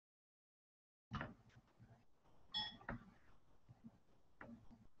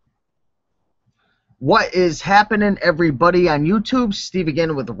What is happening, everybody on YouTube? Steve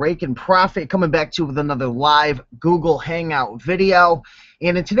again with Raiken Profit, coming back to you with another live Google Hangout video.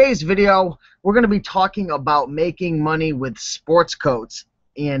 And in today's video, we're going to be talking about making money with sports coats.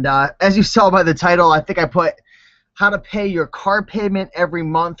 And as you saw by the title, I think I put how to pay your car payment every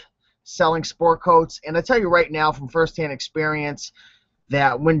month selling sport coats. And I tell you right now from firsthand experience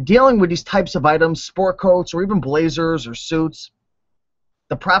that when dealing with these types of items, sport coats or even blazers or suits,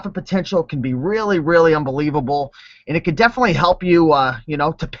 the profit potential can be really, really unbelievable, and it could definitely help you,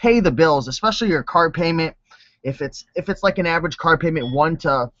 to pay the bills, especially your car payment. If it's like an average car payment, $100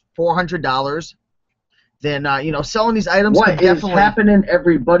 to $400, then selling these items. What is happening,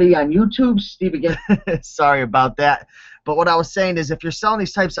 everybody on YouTube? Steve again. Sorry about that, but what I was saying is, if you're selling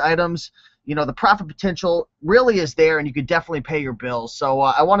these types of items, the profit potential really is there, and you could definitely pay your bills. So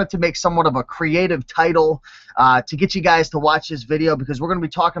I wanted to make somewhat of a creative title to get you guys to watch this video, because we're going to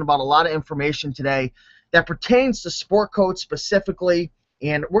be talking about a lot of information today that pertains to sport coats specifically,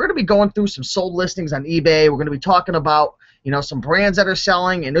 and we're going to be going through some sold listings on eBay. We're going to be talking about some brands that are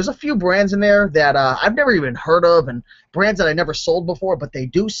selling, and there's a few brands in there that I've never even heard of, and brands that I never sold before, but they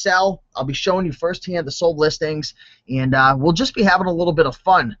do sell. I'll be showing you firsthand the sold listings, and we'll just be having a little bit of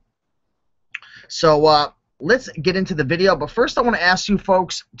fun. So let's get into the video, but first I want to ask you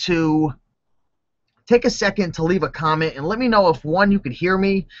folks to take a second to leave a comment and let me know if, one, you could hear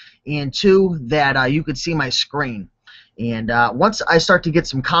me, and two, that you could see my screen. And once I start to get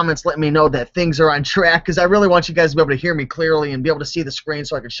some comments, let me know that things are on track, because I really want you guys to be able to hear me clearly and be able to see the screen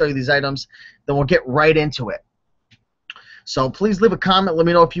so I can show you these items. Then we'll get right into it. So please leave a comment, let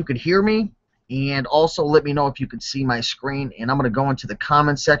me know if you could hear me, and also let me know if you could see my screen. And I'm going to go into the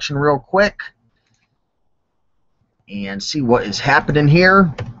comment section real quick and see what is happening here.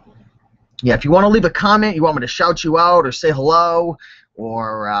 Yeah, if you want to leave a comment, you want me to shout you out or say hello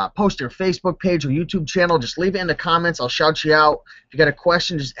or post your Facebook page or YouTube channel, just leave it in the comments. I'll shout you out. If you got a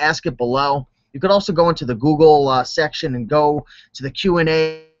question, just ask it below. You could also go into the Google section and go to the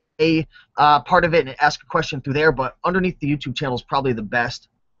Q&A part of it and ask a question through there, but underneath the YouTube channel is probably the best.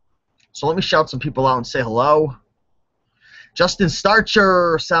 So let me shout some people out and say hello. Justin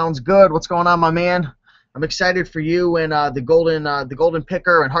Starcher, sounds good. What's going on, my man? I'm excited for you and the Golden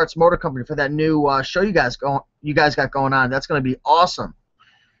Picker and Hearts Motor Company for that new show you guys got going on. That's going to be awesome.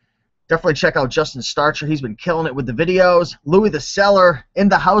 Definitely check out Justin Starcher. He's been killing it with the videos. Louis the Seller in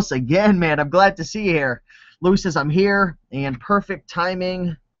the house again, man. I'm glad to see you here. Louis says, I'm here, and perfect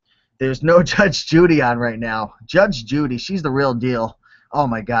timing. There's no Judge Judy on right now. Judge Judy, she's the real deal. Oh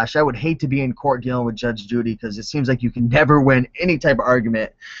my gosh, I would hate to be in court dealing with Judge Judy, because it seems like you can never win any type of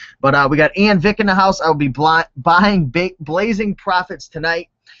argument. But we got Ann Vick in the house. I will be buying Blazing Profits tonight.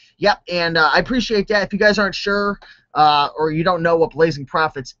 Yep, and I appreciate that. If you guys aren't sure or you don't know what Blazing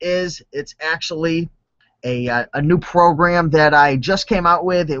Profits is, it's actually a new program that I just came out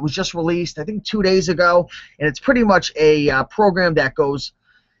with. It was just released, I think, 2 days ago, and it's pretty much a program that goes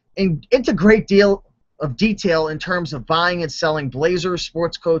into great deal of detail in terms of buying and selling blazers,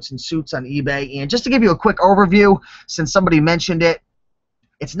 sports coats, and suits on eBay. And just to give you a quick overview, since somebody mentioned it,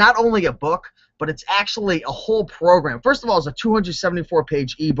 it's not only a book, but it's actually a whole program. First of all, it's a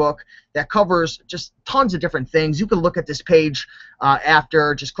 274-page ebook that covers just tons of different things. You can look at this page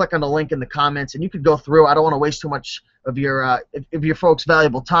after, just click on the link in the comments, and you could go through. I don't want to waste too much of your folks'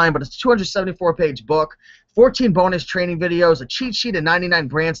 valuable time, but it's a 274-page book, 14 bonus training videos, a cheat sheet of 99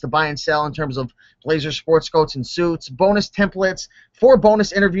 brands to buy and sell in terms of blazers, sports coats, and suits, bonus templates, 4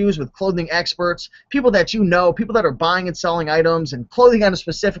 bonus interviews with clothing experts, people that you know, people that are buying and selling items and clothing items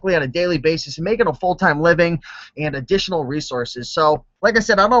specifically on a daily basis and making a full-time living, and additional resources. So, like I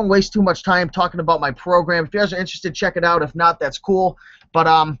said, I don't waste too much time talking about my program. If you guys are interested, check it out. If not, that's cool. But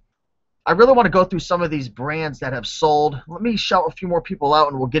I really want to go through some of these brands that have sold. Let me shout a few more people out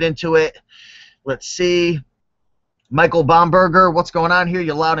and we'll get into it. Let's see. Michael Baumberger, what's going on here?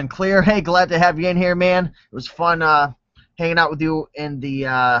 You're loud and clear. Hey, glad to have you in here, man. It was fun hanging out with you in the,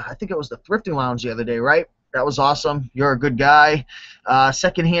 I think it was the Thrifting Lounge the other day, right? That was awesome. You're a good guy.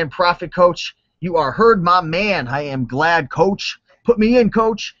 Secondhand Profit Coach, you are heard, my man. I am glad, Coach. Put me in,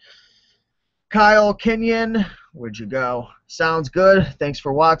 Coach. Kyle Kenyon, where'd you go? Sounds good. Thanks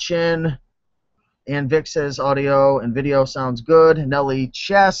for watching. And Vic says audio and video sounds good. Nelly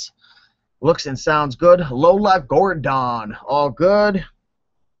Chess, looks and sounds good. Lola Gordon, all good.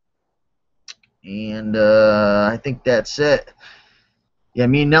 And I think that's it. Yeah,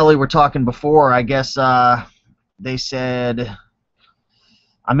 me and Nelly were talking before. I guess they said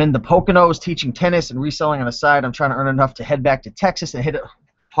I'm in the Poconos teaching tennis and reselling on the side. I'm trying to earn enough to head back to Texas and hit it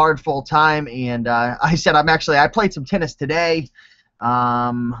hard full time. And I said I played some tennis today.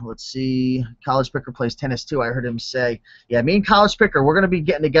 Let's see. College Picker plays tennis too. I heard him say, yeah, me and College Picker, we're going to be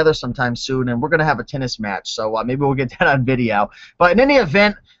getting together sometime soon, and we're going to have a tennis match. So maybe we'll get that on video. But in any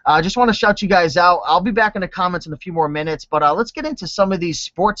event, I just want to shout you guys out. I'll be back in the comments in a few more minutes. But let's get into some of these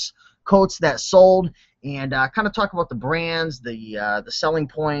sports coats that sold and kind of talk about the brands, the selling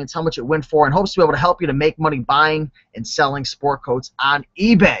points, how much it went for, and hopes to be able to help you to make money buying and selling sport coats on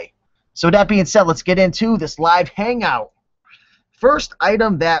eBay. So with that being said, let's get into this live hangout. First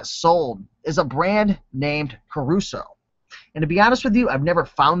item that sold is a brand named Caruso. And to be honest with you, I've never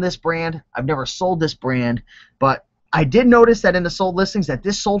found this brand. I've never sold this brand. But I did notice that in the sold listings that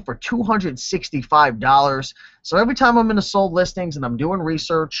this sold for $265. So every time I'm in the sold listings and I'm doing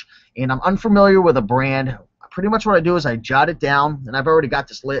research and I'm unfamiliar with a brand, pretty much what I do is I jot it down. And I've already got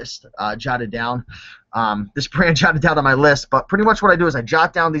this list jotted down. This brand jotted down on my list, but pretty much what I do is I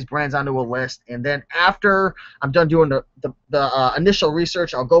jot down these brands onto a list, and then after I'm done doing the initial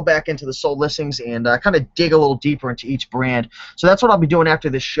research, I'll go back into the sold listings and kind of dig a little deeper into each brand. So that's what I'll be doing after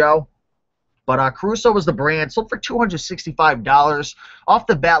this show. But Caruso was the brand, sold for $265. Off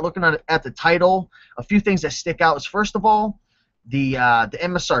the bat, looking at the title, a few things that stick out is, first of all, the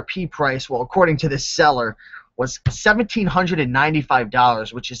MSRP price, well, according to this seller, was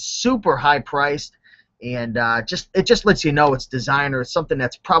 $1,795, which is super high priced. And it just lets you know it's designer. It's something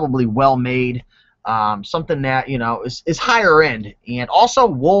that's probably well made, something that is higher end. And also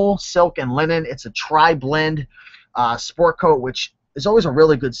wool, silk, and linen. It's a tri-blend sport coat, which is always a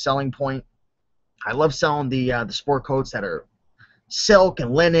really good selling point. I love selling the sport coats that are silk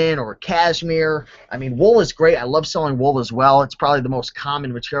and linen or cashmere. I mean, wool is great. I love selling wool as well. It's probably the most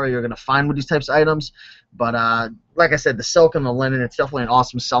common material you're going to find with these types of items. But like I said, the silk and the linen, it's definitely an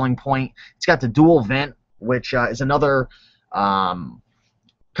awesome selling point. It's got the dual vent, which is another kind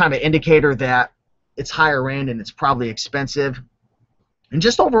of indicator that it's higher end and it's probably expensive. And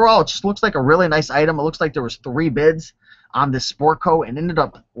just overall, it just looks like a really nice item. It looks like there was 3 bids on this sport coat and ended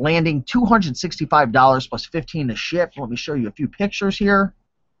up landing $265 plus $15 to ship. Let me show you a few pictures here.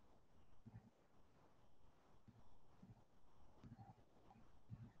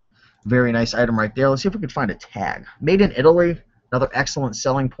 Very nice item right there. Let's see if we can find a tag. Made in Italy, another excellent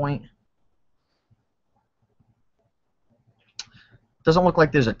selling point. Doesn't look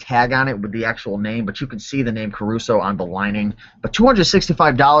like there's a tag on it with the actual name, but you can see the name Caruso on the lining. But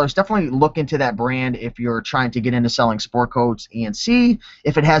 $265, definitely look into that brand if you're trying to get into selling sport coats and see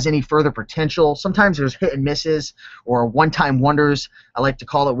if it has any further potential. Sometimes there's hit and misses or one-time wonders, I like to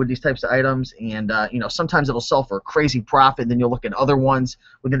call it, with these types of items. And sometimes it'll sell for a crazy profit. Then you'll look at other ones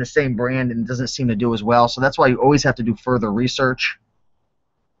within the same brand and it doesn't seem to do as well. So that's why you always have to do further research.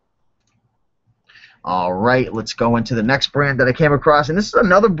 All right, let's go into the next brand that I came across. And this is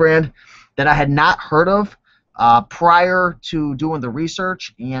another brand that I had not heard of prior to doing the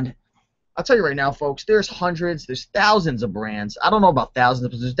research. And I'll tell you right now, folks, there's thousands of brands. I don't know about thousands,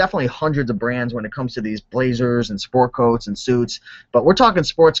 but there's definitely hundreds of brands when it comes to these blazers and sport coats and suits. But we're talking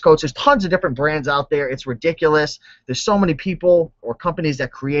sports coats. There's tons of different brands out there. It's ridiculous. There's so many people or companies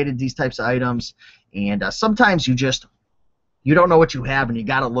that created these types of items. And sometimes you don't know what you have, and you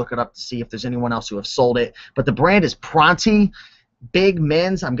got to look it up to see if there's anyone else who have sold it. But the brand is Pronti. Big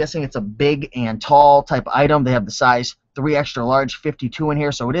men's. I'm guessing it's a big and tall type item. They have the size 3 extra large, 52 in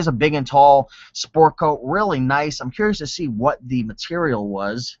here. So it is a big and tall sport coat. Really nice. I'm curious to see what the material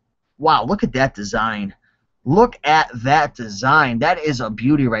was. Wow, look at that design. Look at that design. That is a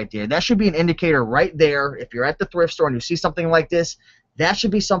beauty right there. That should be an indicator right there. If you're at the thrift store and you see something like this, that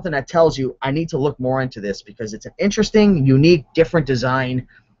should be something that tells you I need to look more into this because it's an interesting, unique, different design,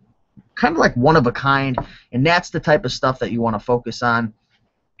 kind of like one of a kind, and that's the type of stuff that you want to focus on.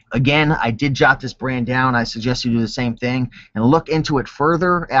 Again, I did jot this brand down. I suggest you do the same thing and look into it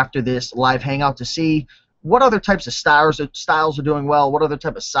further after this live hangout to see what other types of styles are doing well, what other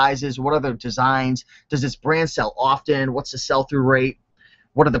type of sizes, what other designs. Does this brand sell often? What's the sell-through rate?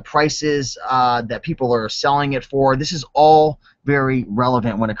 What are the prices that people are selling it for? This is all very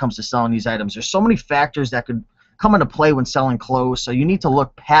relevant when it comes to selling these items. There's so many factors that could come into play when selling clothes, so you need to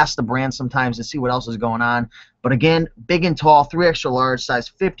look past the brand sometimes and see what else is going on. But again, big and tall, 3 extra large, size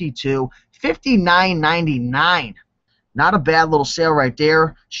 52, $59.99. Not a bad little sale right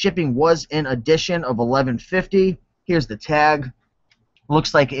there. Shipping was in addition of $11.50. Here's the tag.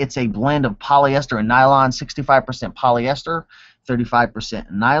 Looks like it's a blend of polyester and nylon, 65% polyester,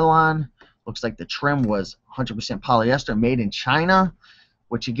 35% nylon. Looks like the trim was 100% polyester, made in China,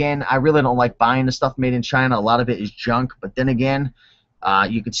 which again, I really don't like buying the stuff made in China. A lot of it is junk, but then again,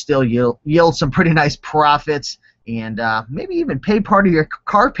 you could still yield some pretty nice profits and maybe even pay part of your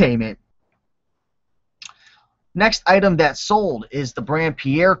car payment. Next item that's sold is the brand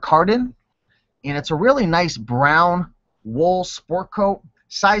Pierre Cardin, and it's a really nice brown wool sport coat,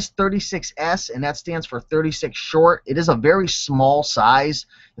 size 36S, and that stands for 36 short. It is a very small size.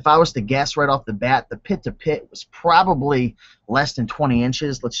 If I was to guess right off the bat, the pit to pit was probably less than 20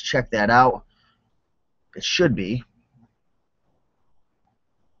 inches. Let's check that out. It should be.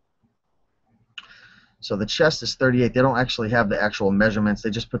 So the chest is 38. They don't actually have the actual measurements. They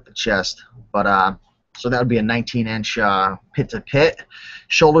just put the chest. But so that would be a 19-inch pit to pit.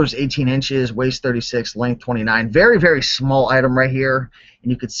 Shoulders 18 inches, waist 36, length 29. Very, very small item right here.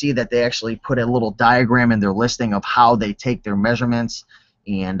 And you could see that they actually put a little diagram in their listing of how they take their measurements.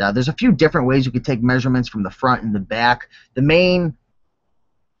 And there's a few different ways you could take measurements from the front and the back. The main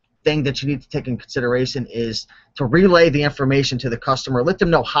thing that you need to take in consideration is to relay the information to the customer. Let them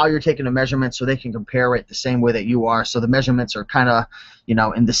know how you're taking the measurements so they can compare it the same way that you are. So the measurements are kind of, you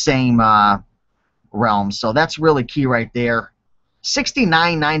know, in the same realm. So that's really key right there.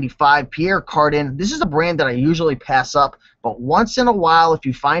 $69.95 Pierre Cardin. This is a brand that I usually pass up, but once in a while, if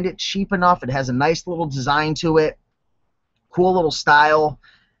you find it cheap enough, it has a nice little design to it, cool little style,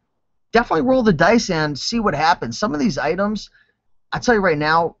 definitely roll the dice and see what happens. Some of these items, I tell you right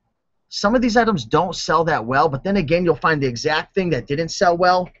now, some of these items don't sell that well, but then again, you'll find the exact thing that didn't sell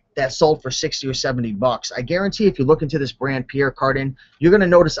well that sold for 60 or 70 bucks. I guarantee if you look into this brand, Pierre Cardin, you're going to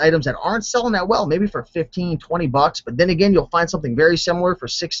notice items that aren't selling that well, maybe for 15, 20 bucks, but then again, you'll find something very similar for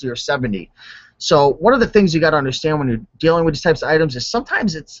 60 or 70. So one of the things you got to understand when you're dealing with these types of items is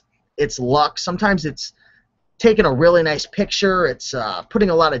sometimes it's luck, sometimes it's taking a really nice picture, it's putting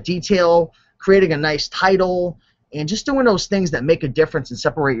a lot of detail, creating a nice title, and just doing those things that make a difference and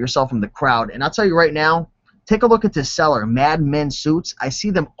separate yourself from the crowd. And I'll tell you right now, take a look at this seller, Mad Men Suits. I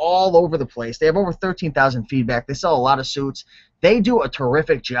see them all over the place. They have over 13,000 feedback. They sell a lot of suits. They do a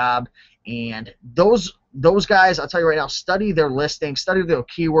terrific job. And those guys, I'll tell you right now, study their listing, study their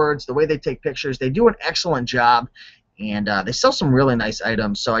keywords, the way they take pictures. They do an excellent job. And they sell some really nice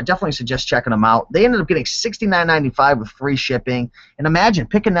items, so I definitely suggest checking them out. They ended up getting $69.95 with free shipping. And imagine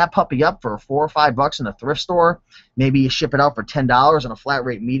picking that puppy up for $4 or $5 in a thrift store. Maybe you ship it out for $10 in a flat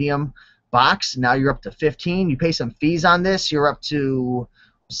rate medium box. Now you're up to $15. You pay some fees on this, you're up to,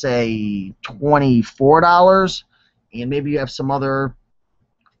 say, $24. And maybe you have some other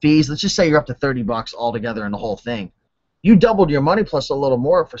fees. Let's just say you're up to $30 altogether in the whole thing. You doubled your money plus a little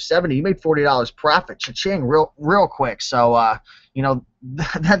more for $70. You made $40 profit, cha-ching, real quick. So, you know,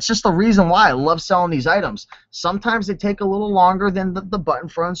 that's just the reason why I love selling these items. Sometimes they take a little longer than the button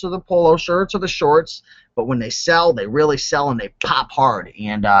fronts or the polo shirts or the shorts, but when they sell, they really sell and they pop hard.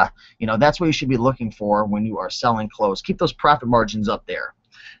 And, you know, that's what you should be looking for when you are selling clothes. Keep those profit margins up there.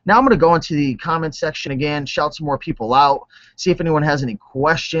 Now I'm going to go into the comment section again, shout some more people out, see if anyone has any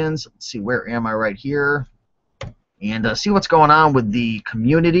questions. Let's see, where am I right here? And see what's going on with the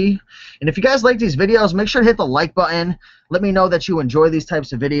community. And if you guys like these videos, make sure to hit the like button. Let me know that you enjoy these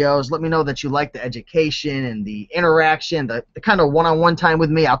types of videos. Let me know that you like the education and the interaction, the kind of one-on-one time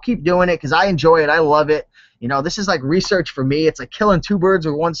with me. I'll keep doing it because I enjoy it. I love it. You know, this is like research for me. It's like killing two birds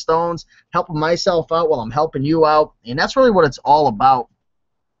with one stone, helping myself out while I'm helping you out. And that's really what it's all about.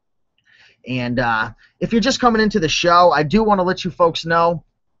 And if you're just coming into the show, I do want to let you folks know,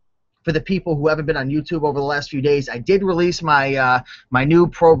 for the people who haven't been on YouTube over the last few days, I did release my my new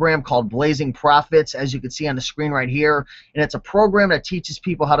program called Blazing Profits, as you can see on the screen right here, and it's a program that teaches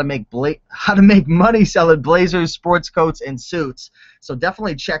people how to make money selling blazers, sports coats, and suits. So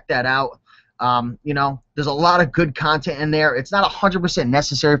definitely check that out. You know, there's a lot of good content in there. It's not 100%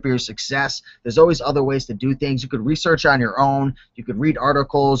 necessary for your success. There's always other ways to do things. You could research on your own. You could read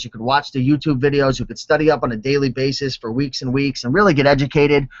articles. You could watch the YouTube videos. You could study up on a daily basis for weeks and weeks and really get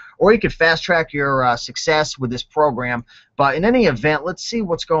educated. Or you could fast track your success with this program. But in any event, let's see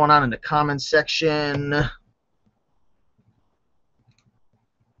what's going on in the comments section.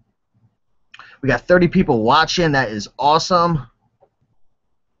 We got 30 people watching. That is awesome.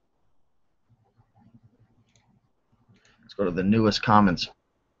 Go to the newest comments.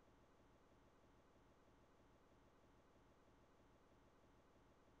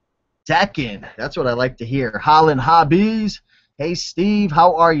 Second, that's what I like to hear. Holland Hobbies. Hey Steve,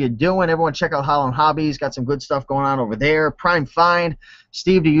 how are you doing? Everyone check out Holland Hobbies. Got some good stuff going on over there. Prime Find.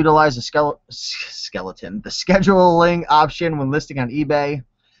 Steve, to utilize the scheduling option when listing on eBay.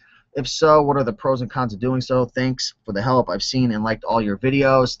 If so, what are the pros and cons of doing so? Thanks for the help. I've seen and liked all your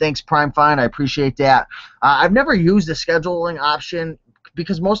videos. Thanks, Prime Find. I appreciate that. I've never used the scheduling option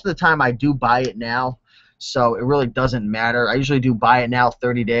because most of the time I do buy it now, so it really doesn't matter. I usually do buy it now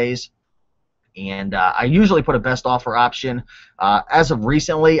 30 days, and I usually put a best offer option. As of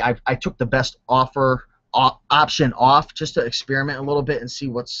recently, I took the best offer option off just to experiment a little bit and see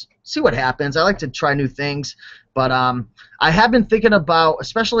what happens. I like to try new things, but I have been thinking about,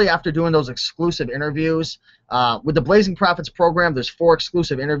 especially after doing those exclusive interviews with the Blazing Profits program. There's 4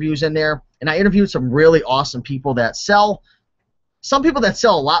 exclusive interviews in there, and I interviewed some really awesome people that sell. Some people that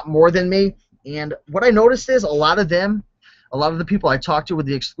sell a lot more than me, and what I noticed is a lot of the people I talked to with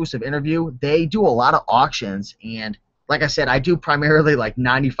the exclusive interview, they do a lot of auctions, and like I said, I do primarily like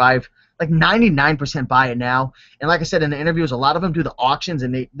 99% buy it now. And like I said in the interviews, a lot of them do the auctions,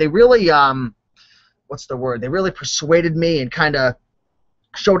 and they really what's the word? They really persuaded me and kind of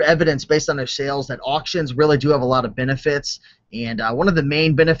showed evidence based on their sales that auctions really do have a lot of benefits. And one of the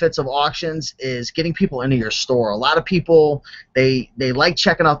main benefits of auctions is getting people into your store. A lot of people, they like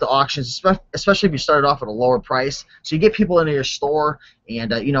checking out the auctions, especially if you started off at a lower price. So you get people into your store,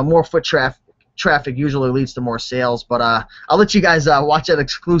 and more foot traffic usually leads to more sales. But I'll let you guys watch that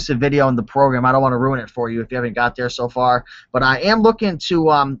exclusive video in the program. I don't want to ruin it for you if you haven't got there so far. But I am looking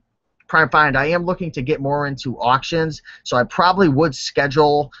to I am looking to get more into auctions, so I probably would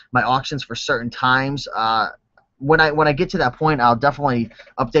schedule my auctions for certain times. When I get to that point, I'll definitely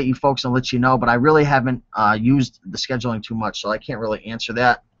update you folks and let you know, but I really haven't used the scheduling too much, so I can't really answer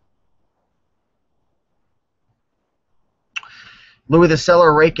that. Louis the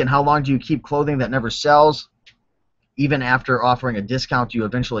Seller, Raiken, how long do you keep clothing that never sells? Even after offering a discount, do you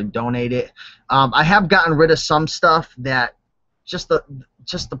eventually donate it? I have gotten rid of some stuff that just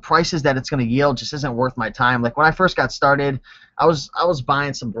the prices that it's going to yield just isn't worth my time. Like when I first got started, I was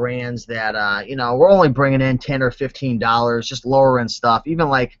buying some brands that we're only bringing in $10 or $15, just lower end stuff. Even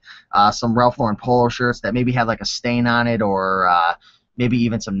like some Ralph Lauren polo shirts that maybe had like a stain on it, or maybe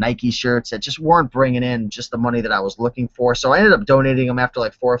even some Nike shirts that just weren't bringing in just the money that I was looking for. So I ended up donating them after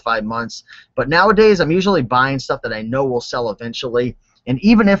like 4 or 5 months. But nowadays, I'm usually buying stuff that I know will sell eventually. And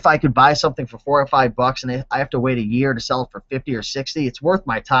even if I could buy something for $4 or $5 and I have to wait a year to sell it for 50 or 60, it's worth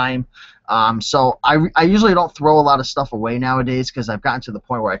my time. So I usually don't throw a lot of stuff away nowadays because I've gotten to the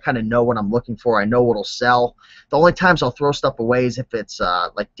point where I kind of know what I'm looking for. I know what'll sell. The only times I'll throw stuff away is if it's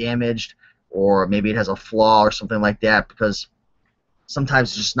like damaged, or maybe it has a flaw or something like that, because sometimes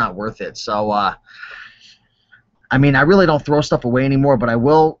it's just not worth it. So I mean, I really don't throw stuff away anymore, but I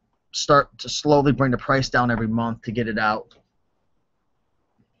will start to slowly bring the price down every month to get it out.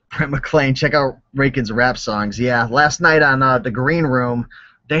 Brent McClain, check out Raiken's rap songs. Yeah, last night on the Green Room,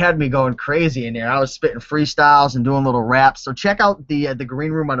 they had me going crazy in there. I was spitting freestyles and doing little raps. So check out the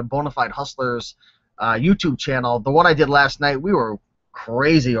Green Room on the Bonafide Hustlers YouTube channel. The one I did last night, we were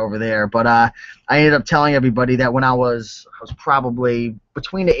crazy over there. But I ended up telling everybody that when I was probably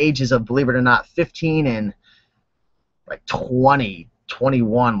between the ages of, believe it or not, 15 and like 21,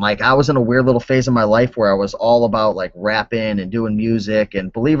 like I was in a weird little phase of my life where I was all about like rapping and doing music,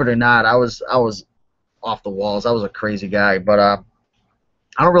 and believe it or not, I was off the walls. I was a crazy guy, but I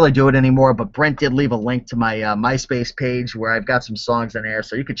don't really do it anymore. But Brent did leave a link to my MySpace page where I've got some songs in there,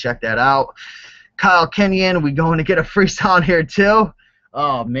 so you can check that out. Kyle Kenyon, we going to get a freestyle in here too?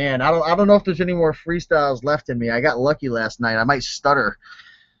 Oh man, I don't know if there's any more freestyles left in me. I got lucky last night. I might stutter.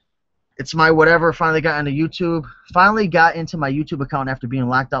 It's my whatever. Finally got into YouTube. Finally got into my YouTube account after being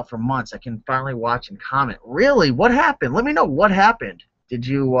locked out for months. I can finally watch and comment. Really? What happened? Let me know what happened. Did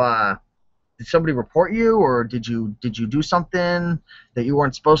did somebody report you, or did you do something that you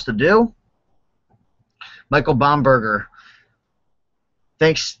weren't supposed to do? Michael Baumberger.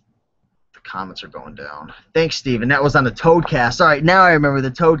 Thanks. The comments are going down. Thanks, Steven. That was on the Toadcast. All right, now I remember the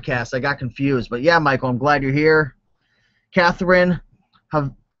Toadcast. I got confused. But yeah, Michael, I'm glad you're here. Catherine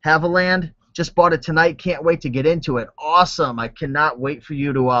Haviland, just bought it tonight. Can't wait to get into it. Awesome. I cannot wait for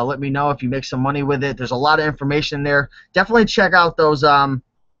you to let me know if you make some money with it. There's a lot of information there. Definitely check out those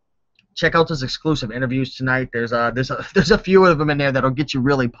exclusive interviews tonight. There's a few of them in there that'll get you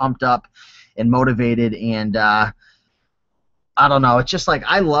really pumped up and motivated, and I don't know. It's just like,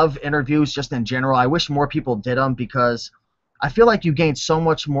 I love interviews just in general. I wish more people did them, because I feel like you gain so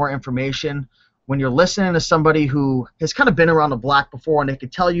much more information when you're listening to somebody who has kind of been around the block before, and they can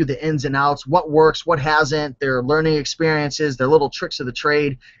tell you the ins and outs, what works, what hasn't, their learning experiences, their little tricks of the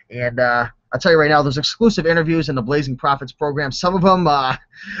trade. And I'll tell you right now, those exclusive interviews in the Blazing Profits program, some of them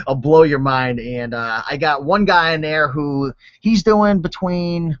will blow your mind. And I got one guy in there who he's doing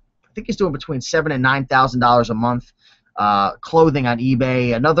between $7,000 and $9,000 a month clothing on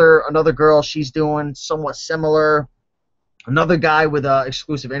eBay. Another girl, she's doing somewhat similar. Another guy with an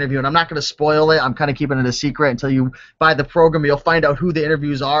exclusive interview, and I'm not going to spoil it. I'm kind of keeping it a secret until you buy the program. You'll find out who the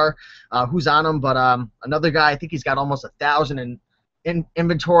interviews are, who's on them. But another guy, I think he's got almost 1,000 in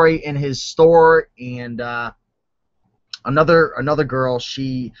inventory in his store, and Another girl,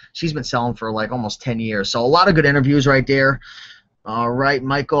 she's been selling for like almost 10 years. So a lot of good interviews right there. All right,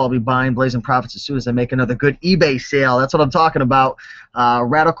 Michael, I'll be buying Blazing Profits as soon as I make another good eBay sale. That's what I'm talking about.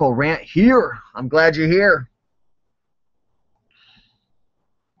 Radical Rant here. I'm glad you're here.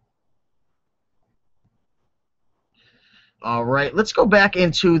 All right, let's go back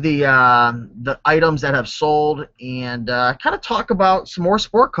into the items that have sold and kind of talk about some more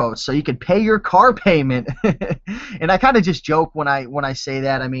sport coats so you can pay your car payment. And I kind of just joke when I say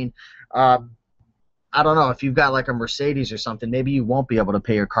that. I mean, I don't know if you've got like a Mercedes or something. Maybe you won't be able to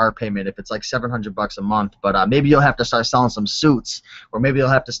pay your car payment if it's like $700 a month. But maybe you'll have to start selling some suits, or maybe you'll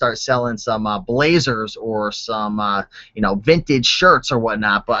have to start selling some blazers or some vintage shirts or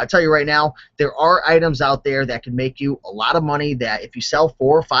whatnot. But I tell you right now, there are items out there that can make you a lot of money. That if you sell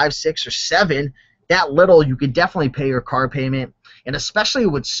 4, 5, 6, or 7, that little, you could definitely pay your car payment. And especially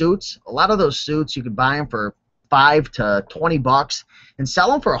with suits, a lot of those suits you could buy them for $5 to $20 and sell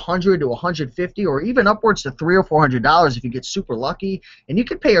them for $100 to $150 or even upwards to $300 or $400 if you get super lucky, and you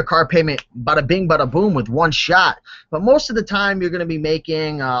can pay your car payment bada bing bada boom with one shot. But most of the time you're going to be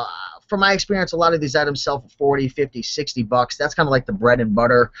making from my experience, a lot of these items sell for 40, 50, 60 bucks. That's kind of like the bread and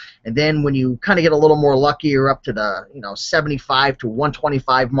butter. And then when you kind of get a little more lucky, you're up to the 75 to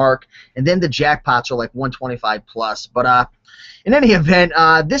 125 mark, and then the jackpots are like 125 plus. But in any event,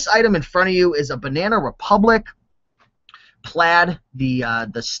 this item in front of you is a Banana Republic plaid.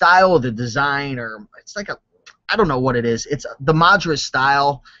 The style, the design, or it's like I don't know what it is. It's the Madras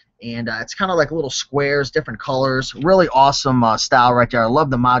style, and it's kind of like little squares, different colors. Really awesome style right there. I love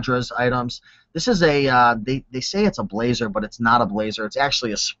the Madras items. This is a they say it's a blazer, but it's not a blazer. It's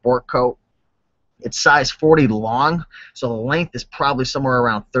actually a sport coat. It's size 40 long, so the length is probably somewhere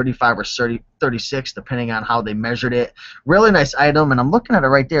around 35 or 36, depending on how they measured it. Really nice item, and I'm looking at it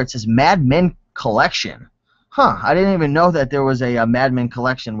right there. It says Mad Men Collection. Huh, I didn't even know that there was a Mad Men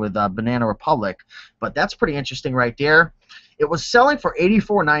collection with Banana Republic, but that's pretty interesting right there. It was selling for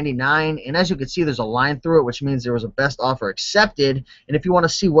 $84.99, and as you can see, there's a line through it, which means there was a best offer accepted. And if you want to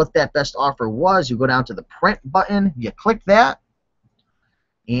see what that best offer was, you go down to the print button, you click that,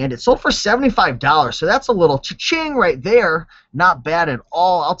 and it sold for $75. So that's a little cha-ching right there. Not bad at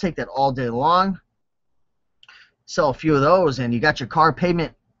all. I'll take that all day long. Sell a few of those, and you got your car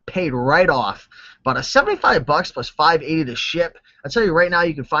payment paid right off. But $75 plus $5.80 to ship. I tell you right now,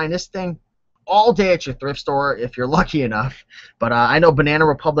 you can find this thing all day at your thrift store if you're lucky enough. But I know Banana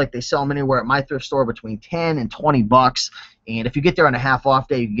Republic, they sell them anywhere at my thrift store between 10 and 20 bucks. And if you get there on a half off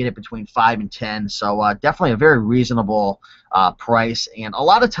day, you can get it between 5 and 10. So definitely a very reasonable price. And a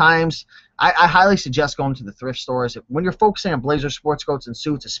lot of times, I highly suggest going to the thrift stores. When you're focusing on blazer, sports coats, and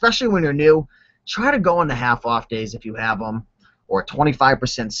suits, especially when you're new, try to go on the half off days if you have them, or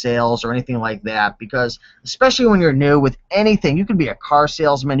 25% sales or anything like that, because especially when you're new with anything, you could be a car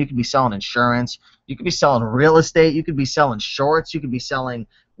salesman, you could be selling insurance, you could be selling real estate, you could be selling shorts, you could be selling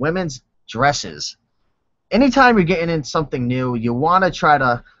women's dresses. Anytime you're getting in something new, you want to try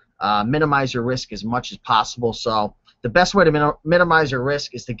to minimize your risk as much as possible. So the best way to minimize your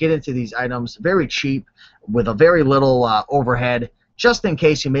risk is to get into these items very cheap with a very little overhead, just in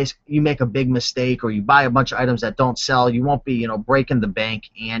case you make a big mistake or you buy a bunch of items that don't sell. You won't be breaking the bank.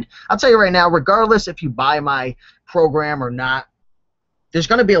 And I'll tell you right now, regardless if you buy my program or not, there's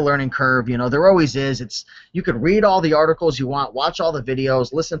going to be a learning curve. There always is. You could read all the articles you want, watch all the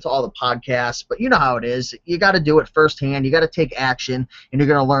videos, listen to all the podcasts, but you know how it is. You got to do it firsthand. You got to take action, and you're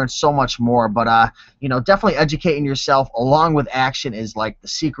going to learn so much more. But definitely educating yourself along with action is like the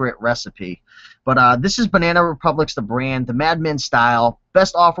secret recipe. But this is Banana Republic's the brand, the Mad Men style.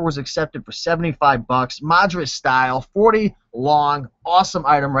 Best offer was accepted for $75. Madras style, 40 long, awesome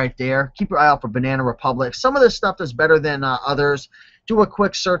item right there. Keep your eye out for Banana Republic. Some of this stuff is better than others. Do a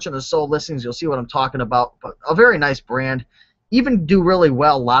quick search on the sold listings. You'll see what I'm talking about. But a very nice brand. Even do really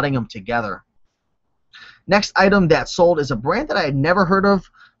well lotting them together. Next item that sold is a brand that I had never heard of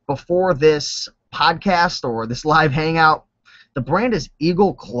before this podcast or this live hangout. The brand is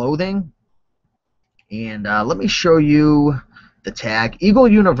Eagle Clothing. And let me show you the tag. Eagle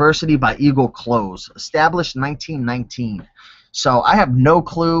University by Eagle Clothes, established 1919. So I have no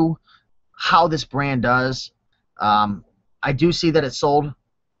clue how this brand does. I do see that it sold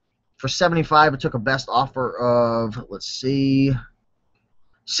for $75. It took a best offer of, let's see,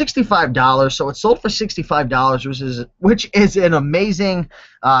 $65. So it sold for $65, which is an amazing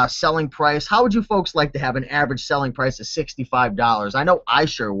selling price. How would you folks like to have an average selling price of $65? I know I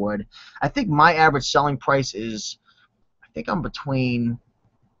sure would. I think my average selling price is, I think I'm between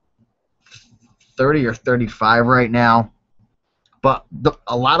 30 or 35 right now. But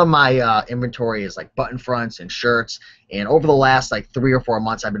a lot of my inventory is like button fronts and shirts. And over the last like 3 or 4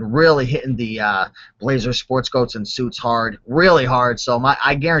 months, I've been really hitting the blazer sports coats and suits hard, really hard. So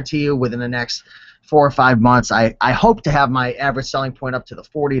I guarantee you within the next 4 or 5 months, I hope to have my average selling point up to the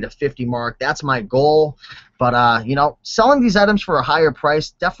 40 to 50 mark. That's my goal. But, you know, selling these items for a higher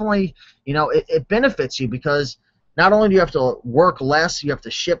price definitely, you know, it benefits you because not only do you have to work less, you have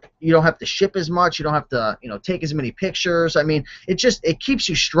to ship. You don't have to ship as much. You don't have to, you know, take as many pictures. I mean, it keeps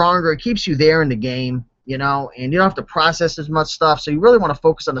you stronger. It keeps you there in the game, you know, and you don't have to process as much stuff. So you really want to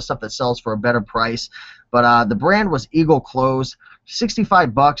focus on the stuff that sells for a better price. But the brand was Eagle Clothes,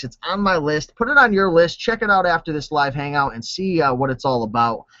 $65. It's on my list. Put it on your list. Check it out after this live hangout and see what it's all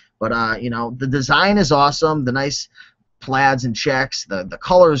about. But you know, the design is awesome. The nice plaids and checks. The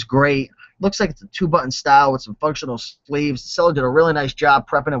color is great. Looks like it's a 2-button style with some functional sleeves. The seller did a really nice job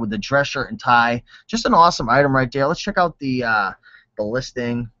prepping it with the dress shirt and tie. Just an awesome item right there. Let's check out the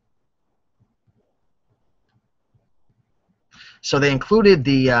listing. So they included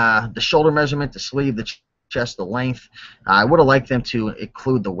the shoulder measurement, the sleeve, the chest, the length. I would have liked them to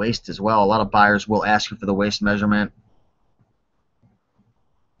include the waist as well. A lot of buyers will ask you for the waist measurement.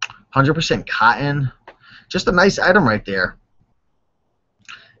 100% cotton. Just a nice item right there.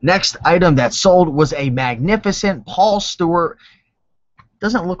 Next item that sold was a magnificent Paul Stewart.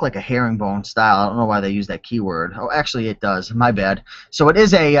 Doesn't look like a herringbone style. I don't know why they use that keyword. Oh, actually it does. My bad. So it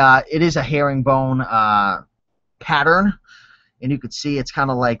is a herringbone pattern, and you could see it's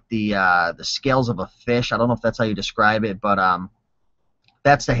kind of like the scales of a fish. I don't know if that's how you describe it, but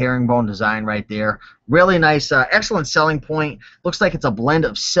that's the herringbone design right there. Really nice, excellent selling point. Looks like it's a blend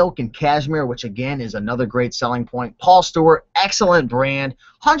of silk and cashmere, which again is another great selling point. Paul Stewart, excellent brand.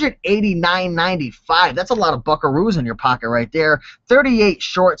 $189.95. That's a lot of buckaroos in your pocket right there. 38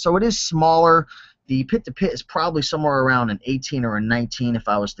 short, so it is smaller. The pit to pit is probably somewhere around an 18 or a 19 if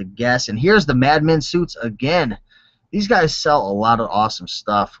I was to guess. And here's the Mad Men suits again. These guys sell a lot of awesome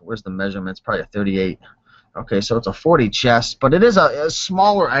stuff. Where's the measurements? Probably a 38. Okay, so it's a 40 chest, but it is a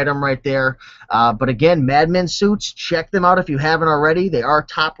smaller item right there. But again, Mad Men suits, check them out if you haven't already. They are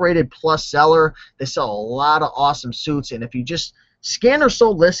top-rated plus seller. They sell a lot of awesome suits, and if you just scan their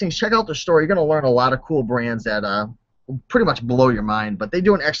sold listings, check out their store. You're going to learn a lot of cool brands that will pretty much blow your mind. But they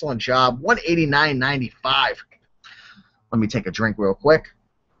do an excellent job. $189.95. Let me take a drink real quick.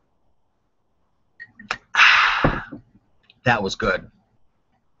 That was good.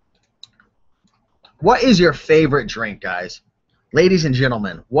 What is your favorite drink, guys? Ladies and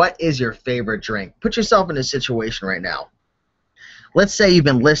gentlemen, what is your favorite drink? Put yourself in this situation right now. Let's say you've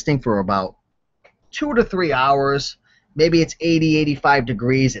been listening for about 2 to 3 hours. Maybe it's 80, 85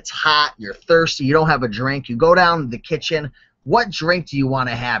 degrees. It's hot. You're thirsty. You don't have a drink. You go down to the kitchen. What drink do you want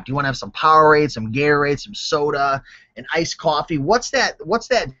to have? Do you want to have some Powerade, some Gatorade, some soda, an iced coffee? What's that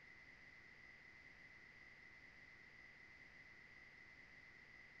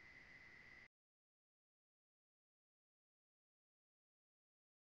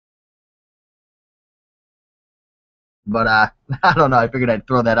But I don't know. I figured I'd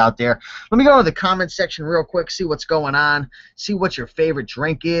throw that out there. Let me go to the comment section real quick, see what's going on, see what your favorite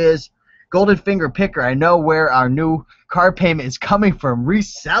drink is. Golden Finger Picker, I know where our new card payment is coming from.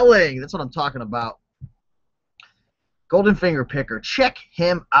 Reselling. That's what I'm talking about. Golden Finger Picker. Check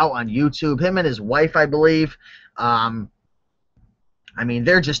him out on YouTube. Him and his wife, I believe. I mean,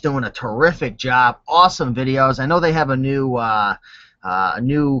 they're just doing a terrific job. Awesome videos. I know they have a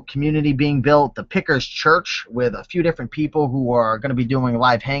new community being built, the Pickers Church, with a few different people who are going to be doing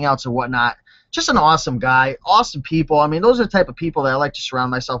live hangouts and whatnot. Just an awesome guy, awesome people. I mean, those are the type of people that I like to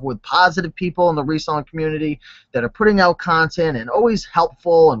surround myself with, positive people in the reselling community that are putting out content and always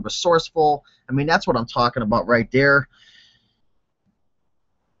helpful and resourceful. I mean, that's what I'm talking about right there.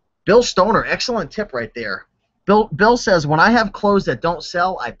 Bill Stoner, excellent tip right there. Bill says, when I have clothes that don't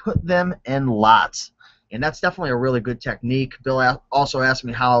sell, I put them in lots. And that's definitely a really good technique. Bill also asked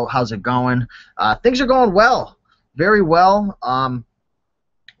me how's it going. Things are going well, very well.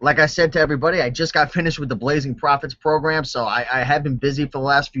 Like I said to everybody, I just got finished with the Blazing Profits program, so I have been busy for the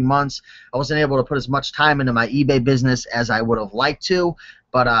last few months. I wasn't able to put as much time into my eBay business as I would have liked to,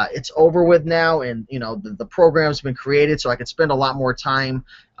 but it's over with now, and you know the program's been created, so I can spend a lot more time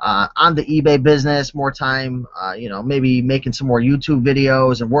on the eBay business, more time, you know, maybe making some more YouTube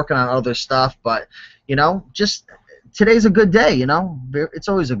videos and working on other stuff. But you know, just today's a good day. You know, it's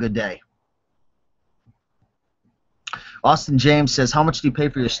always a good day. Austin James says, how much do you pay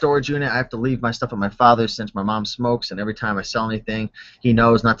for your storage unit? I have to leave my stuff at my father's since my mom smokes, and every time I sell anything, he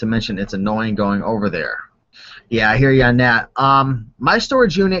knows, not to mention it's annoying going over there. Yeah, I hear you on that. My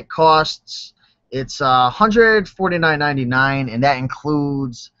storage unit costs It's $149.99, and that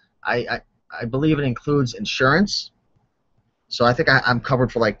includes, I believe it includes insurance. So I think I'm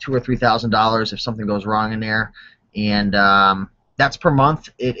covered for like $2,000 or $3,000 if something goes wrong in there, and that's per month.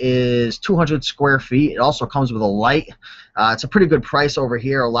 It is 200 square feet. It also comes with a light. It's a pretty good price over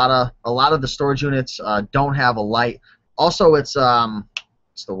here. A lot of the storage units don't have a light. Also, it's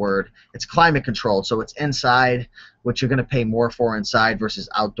what's the word? It's climate controlled, so it's inside, which you're going to pay more for inside versus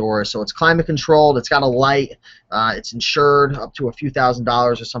outdoors. So it's climate controlled. It's got a light. It's insured up to a few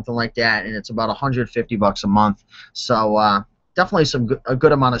 $1,000s or something like that, and it's about $150 a month. So definitely a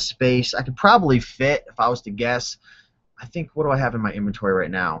good amount of space. I could probably fit, if I was to guess, I think, what do I have in my inventory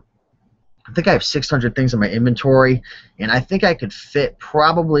right now? I think I have 600 things in my inventory, and I think I could fit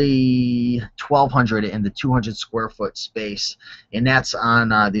probably 1,200 in the 200 square foot space, and that's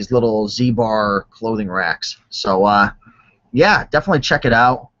on these little Z-Bar clothing racks. So yeah, definitely check it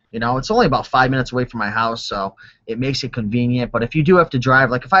out. You know, it's only about 5 minutes away from my house, so it makes it convenient. But if you do have to drive,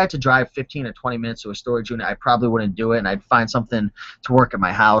 like if I had to drive 15 or 20 minutes to a storage unit, I probably wouldn't do it, and I'd find something to work at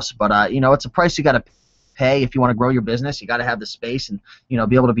my house. But you know, it's a price you got to pay if you want to grow your business. You got to have the space and, you know,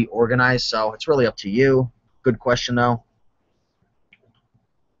 be able to be organized. So it's really up to you. Good question though.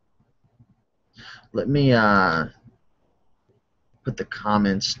 Let me put the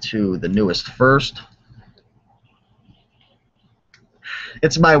comments to the newest first.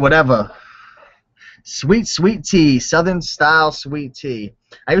 It's my whatever. Sweet tea, Southern style sweet tea.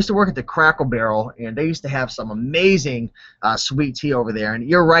 I used to work at the Crackle Barrel, and they used to have some amazing sweet tea over there. And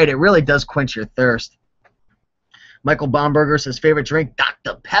you're right, it really does quench your thirst. Michael Baumberger says, favorite drink,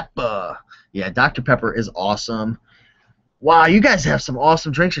 Dr. Pepper. Yeah, Dr. Pepper is awesome. Wow, you guys have some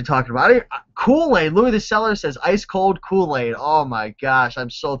awesome drinks you're talking about. Kool-Aid. Louis the Seller says, ice cold Kool-Aid. Oh, my gosh,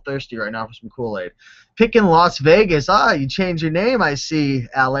 I'm so thirsty right now for some Kool-Aid. Pickin' Las Vegas. Ah, you changed your name, I see,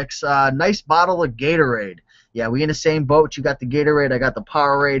 Alex. Nice bottle of Gatorade. Yeah, we in the same boat. You got the Gatorade, I got the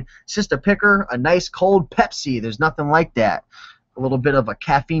Powerade. Sister Picker, a nice cold Pepsi. There's nothing like that. A little bit of a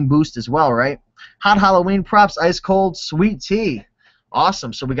caffeine boost as well, right? Hot Halloween props, ice cold, sweet tea.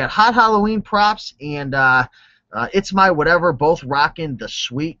 Awesome. So we got hot Halloween props and it's my whatever, both rocking the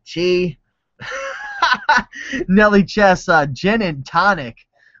sweet tea. Nelly Chess, gin and tonic.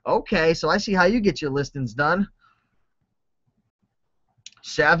 Okay, so I see how you get your listings done.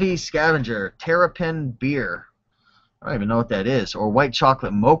 Savvy Scavenger, Terrapin beer. I don't even know what that is. Or white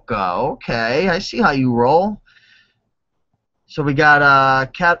chocolate mocha. Okay, I see how you roll. So we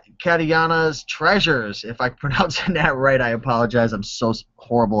got Katiana's Treasures. If I'm pronouncing that right, I apologize. I'm so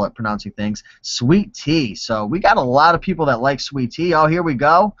horrible at pronouncing things. Sweet tea. So we got a lot of people that like sweet tea. Oh, here we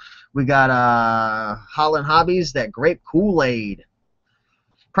go. We got Holland Hobbies, that grape Kool-Aid.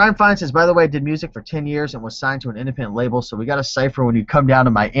 Prime Fine says, by the way, I did music for 10 years and was signed to an independent label, so we got a cipher when you come down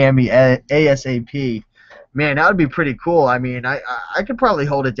to Miami ASAP. Man, that would be pretty cool. I mean, I could probably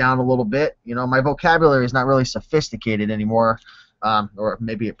hold it down a little bit. You know, my vocabulary is not really sophisticated anymore, or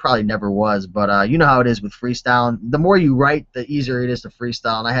maybe it probably never was. But you know how it is with freestyling. The more you write, the easier it is to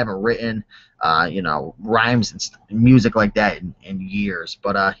freestyle. And I haven't written, you know, rhymes and music like that in years.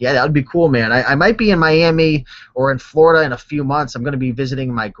 But yeah, that would be cool, man. I might be in Miami or in Florida in a few months. I'm going to be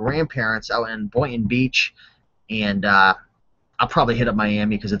visiting my grandparents out in Boynton Beach, and I'll probably hit up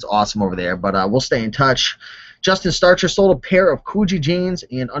Miami because it's awesome over there, but we'll stay in touch. Justin Starcher sold a pair of Coogee jeans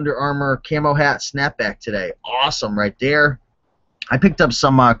and Under Armour camo hat snapback today. Awesome right there. I picked up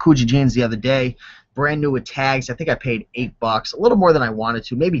some Coogee jeans the other day, brand new with tags. I think I paid $8, a little more than I wanted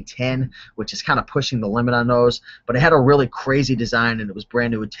to, maybe 10, which is kind of pushing the limit on those. But it had a really crazy design, and it was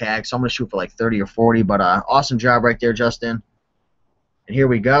brand new with tags, so I'm going to shoot for like 30 or 40. But awesome job right there, Justin. And here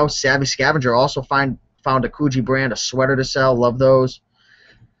we go. Savvy Scavenger also found a Coogee brand, a sweater to sell. Love those.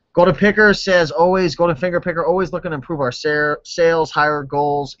 Golden Picker says, always, Golden Finger Picker, always looking to improve our sales, higher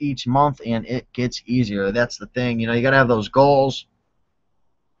goals each month, and it gets easier. That's the thing. You know, you got to have those goals.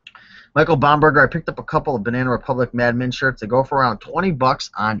 Michael Baumberger, I picked up a couple of Banana Republic Mad Men shirts. They go for around $20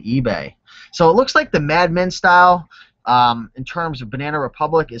 on eBay. So it looks like the Mad Men style, in terms of Banana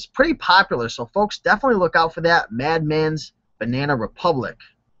Republic, is pretty popular. So folks, definitely look out for that. Mad Men's Banana Republic.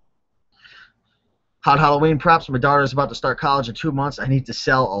 Hot Halloween props. My daughter's about to start college in 2 months. I need to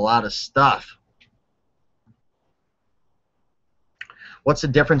sell a lot of stuff. What's the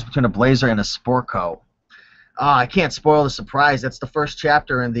difference between a blazer and a sport coat? I can't spoil the surprise. That's the first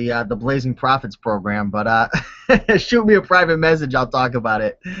chapter in the Blazing Profits program. But shoot me a private message. I'll talk about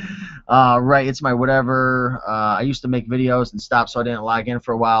it. Right, it's my whatever. I used to make videos and stopped, so I didn't log in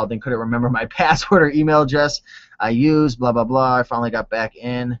for a while. Then couldn't remember my password or email address I used. Blah, blah, blah. I finally got back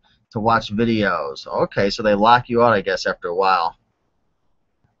in to watch videos. Okay, so they lock you out, I guess, after a while.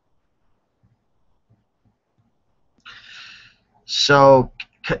 So,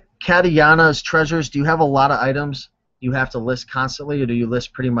 Katayana's treasures, do you have a lot of items you have to list constantly, or do you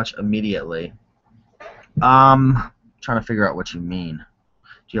list pretty much immediately? Trying to figure out what you mean.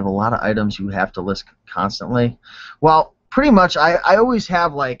 Do you have a lot of items you have to list constantly? Well, pretty much. I always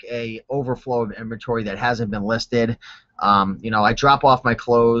have like a overflow of inventory that hasn't been listed. I drop off my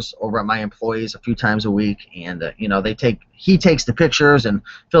clothes over at my employees a few times a week, and he takes the pictures and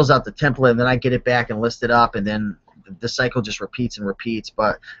fills out the template, and then I get it back and list it up, and then the cycle just repeats and repeats.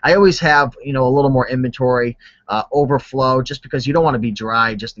 But I always have a little more inventory overflow, just because you don't want to be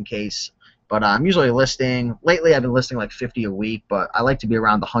dry, just in case. But I'm usually listing. Lately, I've been listing like 50 a week, but I like to be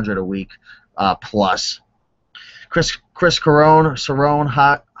around the 100 a week plus. Chris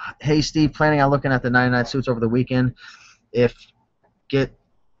Cerrone, hey Steve, planning on looking at the 99 suits over the weekend. If get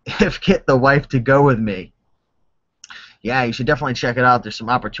the wife to go with me. Yeah, you should definitely check it out. There's some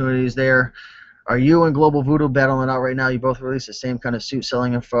opportunities there. Are you and Global Voodoo battling out right now? You both release the same kind of suit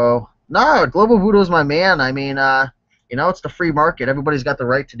selling info? No, Global Voodoo is my man. I mean, it's the free market. Everybody's got the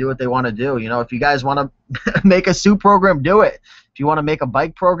right to do what they want to do. If you guys want to make a suit program, do it. If you want to make a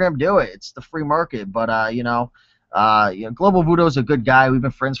bike program, do it. It's the free market. But Global Voodoo is a good guy. We've been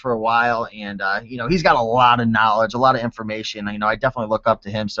friends for a while, and he's got a lot of knowledge, a lot of information. I definitely look up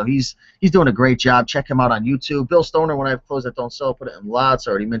to him. So he's doing a great job. Check him out on YouTube. Bill Stoner, when I have clothes that don't sell, put it in lots. I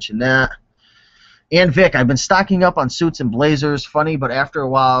already mentioned that. And Vic, I've been stocking up on suits and blazers. Funny, but after a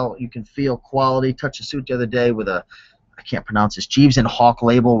while, you can feel quality. Touched a suit the other day with I can't pronounce this, Jeeves and Hawk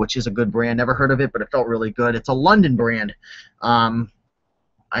label, which is a good brand. Never heard of it, but it felt really good. It's a London brand. I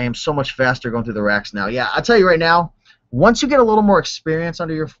am so much faster going through the racks now. Yeah, I'll tell you right now, once you get a little more experience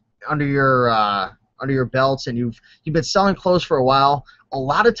under your belts, and you've been selling clothes for a while, a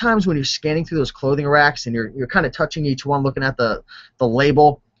lot of times when you're scanning through those clothing racks and you're kind of touching each one, looking at the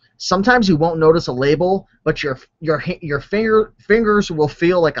label, sometimes you won't notice a label, but your fingers will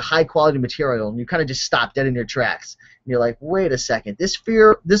feel like a high quality material, and you kind of just stop dead in your tracks. And you're like, wait a second, this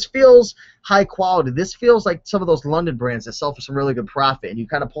feels high quality. This feels like some of those London brands that sell for some really good profit. And you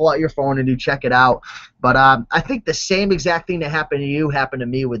kind of pull out your phone and you check it out. But I think the same exact thing that happened to you happened to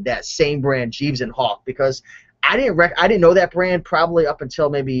me with that same brand, Jeeves and Hawk, because I didn't know that brand probably up until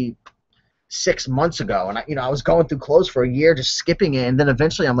maybe 6 months ago, and I was going through clothes for a year, just skipping it, and then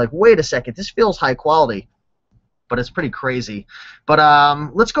eventually I'm like, wait a second, this feels high quality, but it's pretty crazy. But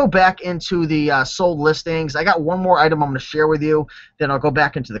let's go back into the sold listings. I got one more item I'm going to share with you, then I'll go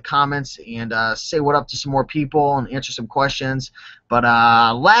back into the comments and say what up to some more people and answer some questions. But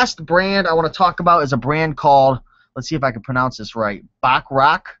last brand I want to talk about is a brand called, let's see if I can pronounce this right,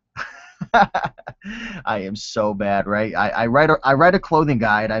 Bacrock. I am so bad, right? I write a clothing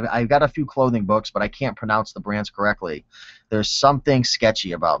guide. I've got a few clothing books, but I can't pronounce the brands correctly. There's something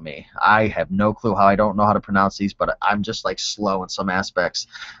sketchy about me. I have no clue how. I don't know how to pronounce these, but I'm just like slow in some aspects.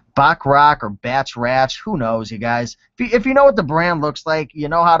 Bacrock or Batch Ratch, who knows, you guys? If you know what the brand looks like, you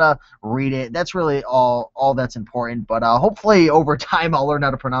know how to read it. That's really all that's important. But hopefully over time I'll learn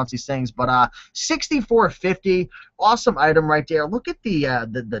how to pronounce these things. But $64.50, awesome item right there. Look at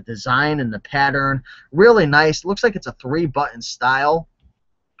the design and the pattern, really nice. Looks like it's a 3-button style.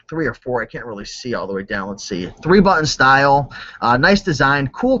 3 or 4, I can't really see all the way down. Let's see, 3-button style, nice design,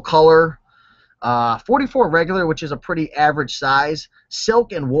 cool color. 44 regular, which is a pretty average size.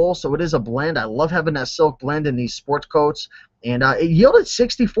 Silk and wool, so it is a blend. I love having that silk blend in these sports coats. And it yielded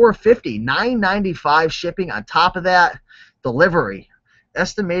 $64.50, $9.95 shipping. On top of that, delivery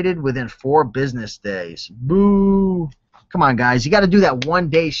estimated within 4 business days. Boo! Come on, guys, you got to do that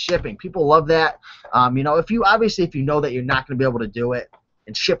 1-day shipping. People love that. If you know that you're not going to be able to do it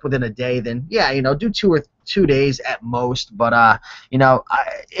and ship within a day, then yeah, do 2 days at most. But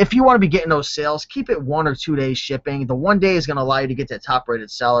if you want to be getting those sales, keep it 1 or 2 days shipping. The 1 day is going to allow you to get that top-rated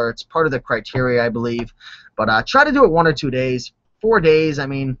seller. It's part of the criteria, I believe. But try to do it 1 or 2 days. 4 days, I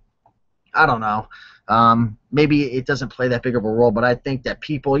mean, I don't know. Maybe it doesn't play that big of a role, but I think that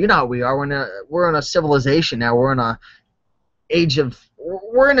people, you know how we are. We're in a civilization now. We're in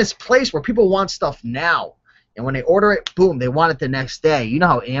this place where people want stuff now. And when they order it, boom, they want it the next day. You know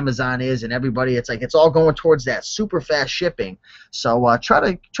how Amazon is, and everybody, it's like it's all going towards that super fast shipping. So try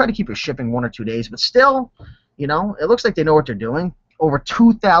to keep your shipping 1 or 2 days. But still, it looks like they know what they're doing. Over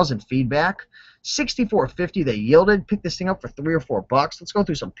 2,000 feedback, $64.50 they yielded. Pick this thing up for $3 or $4. Let's go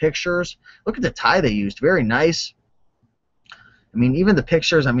through some pictures. Look at the tie they used, very nice. I mean, even the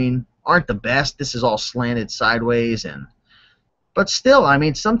pictures, aren't the best. This is all slanted sideways But still,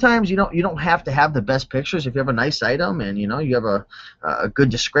 sometimes you don't have to have the best pictures. If you have a nice item and you have a good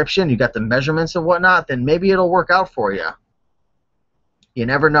description, you got the measurements and whatnot, then maybe it'll work out for you. You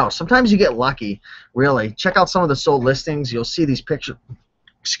never know. Sometimes you get lucky, really. Check out some of the sold listings. You'll see these pictures.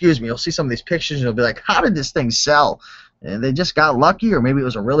 Excuse me. You'll see some of these pictures, and you'll be like, how did this thing sell? And they just got lucky, or maybe it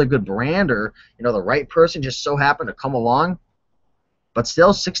was a really good brand, or the right person just so happened to come along. But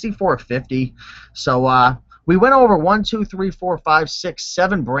still, 64.50. So we went over 1, 2, 3, 4, 5, 6,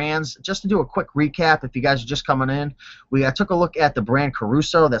 7 brands. Just to do a quick recap, if you guys are just coming in, we took a look at the brand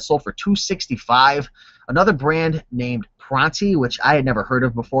Caruso that sold for $265. Another brand named Pronti, which I had never heard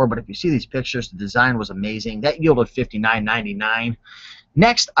of before, but if you see these pictures, the design was amazing. That yielded $59.99.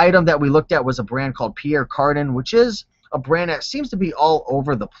 Next item that we looked at was a brand called Pierre Cardin, which is a brand that seems to be all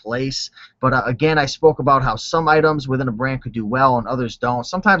over the place. But again, I spoke about how some items within a brand could do well and others don't.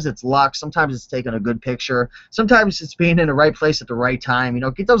 Sometimes it's luck. Sometimes it's taking a good picture. Sometimes it's being in the right place at the right time.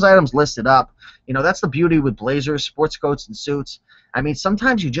 Get those items listed up. That's the beauty with blazers, sports coats, and suits. I mean,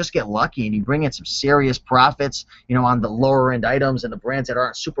 sometimes you just get lucky and you bring in some serious profits, on the lower end items and the brands that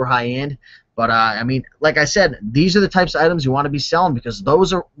aren't super high end. But I mean, like I said, these are the types of items you want to be selling, because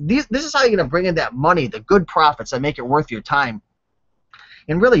this is how you're going to bring in that money, the good profits that make it worth your time.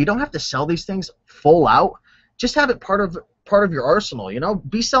 And really, you don't have to sell these things full out. Just have it part of your arsenal.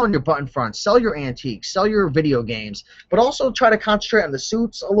 Be selling your button fronts, sell your antiques, sell your video games, but also try to concentrate on the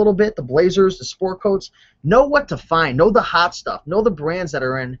suits a little bit, the blazers, the sport coats. Know what to find. Know the hot stuff. Know the brands that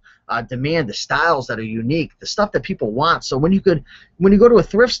are in demand, the styles that are unique, the stuff that people want. So when you go to a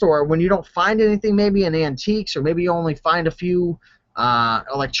thrift store, when you don't find anything, maybe in antiques, or maybe you only find a few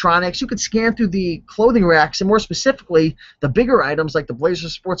electronics, you could scan through the clothing racks, and more specifically the bigger items like the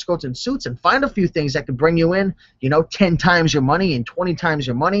blazers, sports coats, and suits, and find a few things that could bring you in 10 times your money and 20 times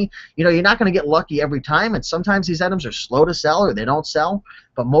your money. You're not going to get lucky every time, and sometimes these items are slow to sell or they don't sell,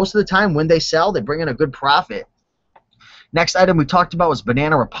 but most of the time when they sell, they bring in a good profit. Next item we talked about was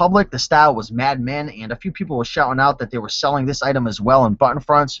Banana Republic. The style was Mad Men, and a few people were shouting out that they were selling this item as well in button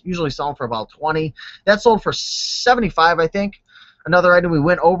fronts, usually selling for about $20. That sold for $75, I think. Another item we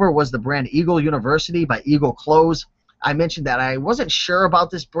went over was the brand Eagle University by Eagle Clothes. I mentioned that I wasn't sure about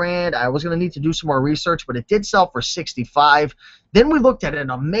this brand. I was going to need to do some more research, but it did sell for $65. Then we looked at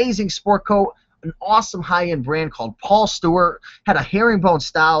an amazing sport coat, an awesome high-end brand called Paul Stewart. Had a herringbone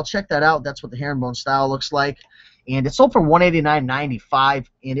style. Check that out. That's what the herringbone style looks like. And it sold for $189.95,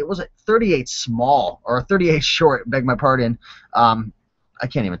 and it was a 38 small, or a 38 short, beg my pardon. I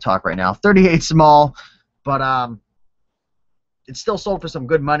can't even talk right now. 38 small, but it still sold for some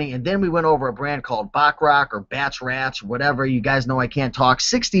good money. And then we went over a brand called Bacrock or Batch Ratch, whatever. You guys know I can't talk.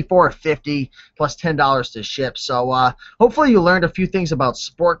 $64.50 plus $10 to ship. So hopefully you learned a few things about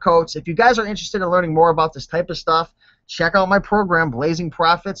sport coats. If you guys are interested in learning more about this type of stuff, check out my program, Blazing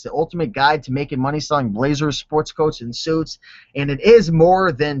Profits, the ultimate guide to making money selling blazers, sports coats, and suits. And it is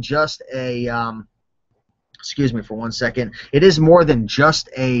more than just a excuse me for one second. It is more than just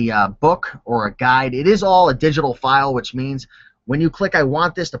a book or a guide. It is all a digital file, which means when you click I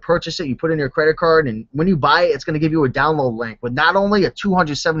want this to purchase it, you put in your credit card, and when you buy it, it's going to give you a download link with not only a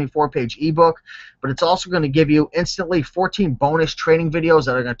 274-page ebook, but it's also going to give you instantly 14 bonus training videos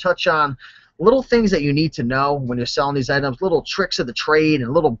that are going to touch on little things that you need to know when you're selling these items, little tricks of the trade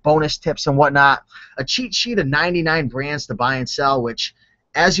and little bonus tips and whatnot. A cheat sheet of 99 brands to buy and sell, which,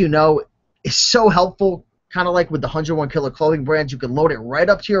 as you know, is so helpful. Kind of like with the 101 Killer Clothing brands, you can load it right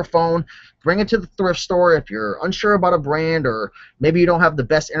up to your phone, bring it to the thrift store. If you're unsure about a brand, or maybe you don't have the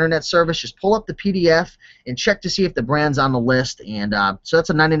best internet service, just pull up the PDF and check to see if the brand's on the list. And so that's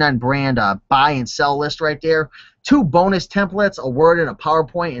a 99 brand buy and sell list right there. 2 bonus templates, a Word and a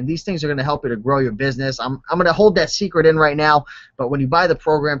PowerPoint, and these things are going to help you to grow your business. I'm going to hold that secret in right now, but when you buy the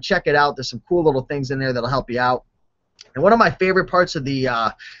program, check it out. There's some cool little things in there that'll help you out. And one of my favorite parts of the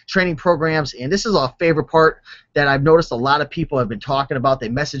training programs, and this is a favorite part that I've noticed a lot of people have been talking about. They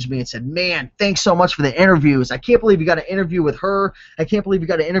messaged me and said, man, thanks so much for the interviews. I can't believe you got an interview with her. I can't believe you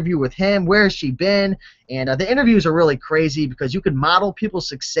got an interview with him. Where has she been? And the interviews are really crazy because you can model people's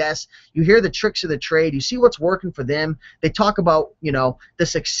success. You hear the tricks of the trade. You see what's working for them. They talk about, the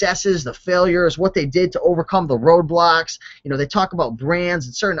successes, the failures, what they did to overcome the roadblocks. They talk about brands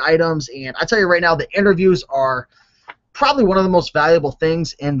and certain items. And I tell you right now, the interviews are probably one of the most valuable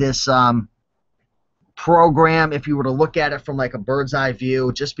things in this program if you were to look at it from like a bird's eye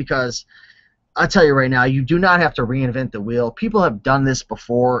view, just because I'll tell you right now, you do not have to reinvent the wheel. People have done this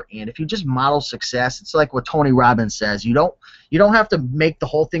before, and if you just model success, it's like what Tony Robbins says. You don't have to make the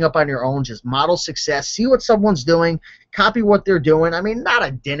whole thing up on your own. Just model success. See what someone's doing. Copy what they're doing. I mean, not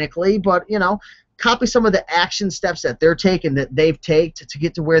identically, but, copy some of the action steps that they're taking, that they've taken to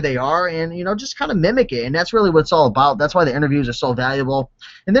get to where they are, and just kind of mimic it. And that's really what it's all about. That's why the interviews are so valuable.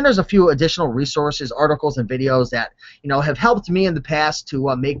 And then there's a few additional resources, articles, and videos that have helped me in the past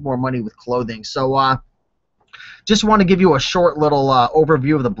to make more money with clothing. So just want to give you a short little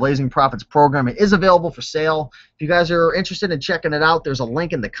overview of the Blazing Profits program. It is available for sale. If you guys are interested in checking it out, there's a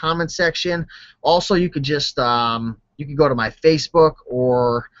link in the comment section. Also, you could just you can go to my Facebook,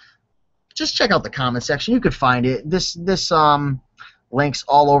 or just check out the comment section. You could find it. This links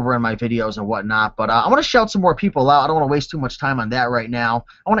all over in my videos and whatnot. But I want to shout some more people out. I don't want to waste too much time on that right now.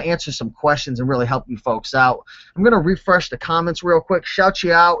 I want to answer some questions and really help you folks out. I'm going to refresh the comments real quick, shout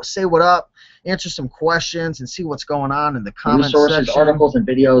you out, say what up, answer some questions, and see what's going on in the comments Resources, section. articles, and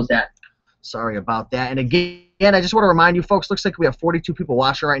videos that... Sorry about that. And again, I just want to remind you folks, looks like we have 42 people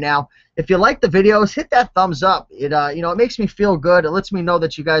watching right now. If you like the videos, hit that thumbs up. It it makes me feel good. It lets me know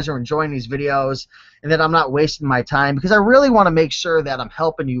that you guys are enjoying these videos and that I'm not wasting my time, because I really want to make sure that I'm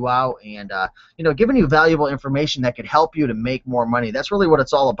helping you out and giving you valuable information that could help you to make more money. That's really what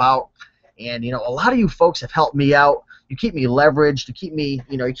it's all about. And a lot of you folks have helped me out. You keep me leveraged. You keep me,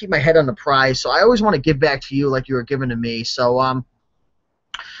 you keep my head on the prize. So I always want to give back to you like you were giving to me. So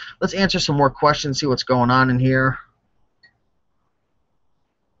let's answer some more questions, see what's going on in here.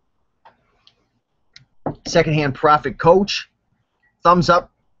 Secondhand Profit Coach, thumbs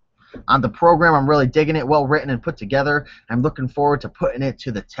up on the program. I'm really digging it, well written and put together. I'm looking forward to putting it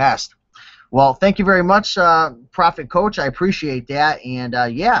to the test. Well, thank you very much, Profit Coach. I appreciate that. And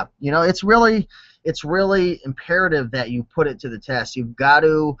yeah, it's really imperative that you put it to the test. You've got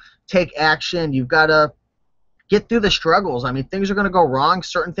to take action. You've got to get through the struggles. I mean, things are going to go wrong.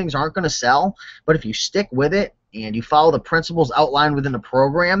 Certain things aren't going to sell. But if you stick with it and you follow the principles outlined within the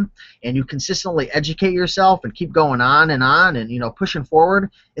program and you consistently educate yourself and keep going on and pushing forward,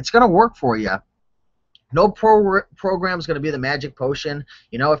 it's going to work for you. No program is going to be the magic potion.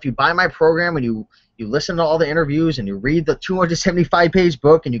 If you buy my program and you listen to all the interviews and you read the 275-page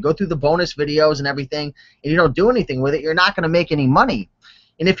book and you go through the bonus videos and everything and you don't do anything with it, you're not going to make any money.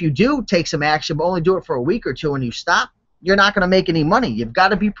 And if you do take some action, but only do it for a week or two and you stop, you're not going to make any money. You've got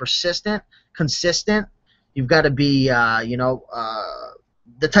to be persistent, consistent. You've got to be,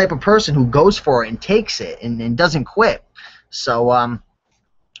 the type of person who goes for it and takes it and doesn't quit. So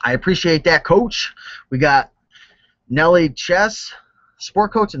I appreciate that, Coach. We got Nelly Chess.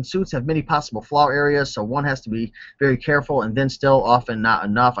 Sport coats and suits have many possible flaw areas, so one has to be very careful, and then still often not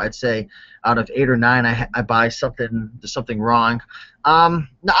enough. I'd say out of 8 or 9, I buy something wrong. Now,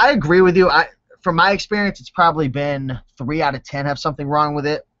 I agree with you. From my experience, it's probably been 3 out of 10 have something wrong with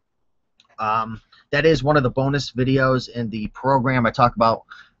it. That is one of the bonus videos in the program. I talk about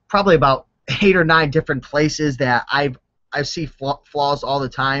probably about 8 or 9 different places that I see flaws all the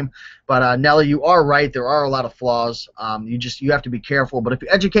time. But Nelly, you are right. There are a lot of flaws. You have to be careful. But if you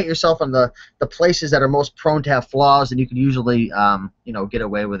educate yourself on the places that are most prone to have flaws, then you can usually get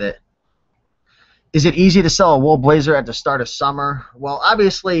away with it. Is it easy to sell a wool blazer at the start of summer? Well,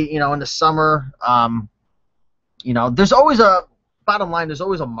 obviously, in the summer, there's always bottom line, there's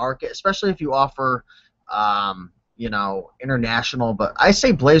always a market, especially if you offer, international. But I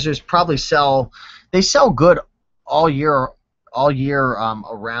say blazers probably sell good all year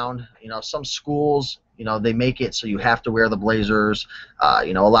around. Some schools, they make it so you have to wear the blazers.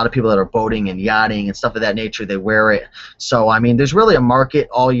 A lot of people that are boating and yachting and stuff of that nature, they wear it. So I mean, there's really a market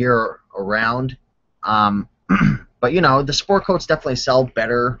all year around. But the sport coats definitely sell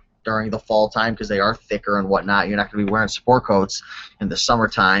better during the fall time because they are thicker and whatnot. You're not going to be wearing sport coats in the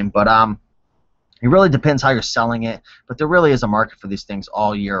summertime. But it really depends how you're selling it. But there really is a market for these things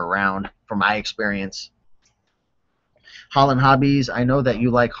all year around, from my experience. Holland Hobbies, I know that you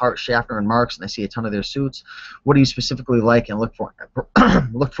like Hart, Schaffner, and Marks, and I see a ton of their suits. What do you specifically like and look for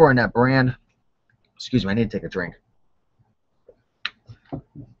in that brand? Excuse me, I need to take a drink.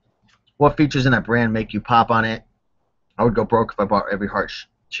 What features in that brand make you pop on it? I would go broke if I bought every Hart,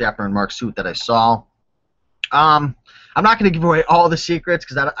 Schaffner, and Marks suit that I saw. I'm not going to give away all the secrets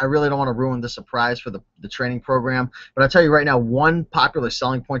because I really don't want to ruin the surprise for the training program. But I'll tell you right now, one popular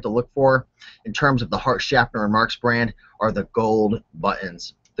selling point to look for in terms of the Hart, Schaffner, and Marks brand are the gold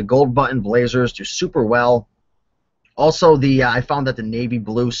buttons. The gold button blazers do super well. Also, I found that the navy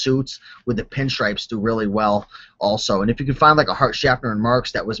blue suits with the pinstripes do really well also. And if you can find like a Hart, Schaffner, and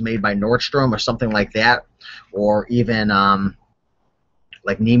Marks that was made by Nordstrom or something like that, or even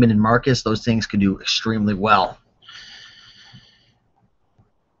like Neiman and Marcus, those things can do extremely well.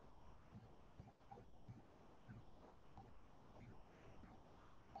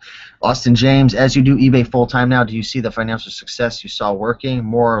 Austin James, as you do eBay full-time now, do you see the financial success you saw working?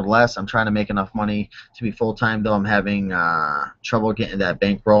 More or less, I'm trying to make enough money to be full-time, though I'm having trouble getting that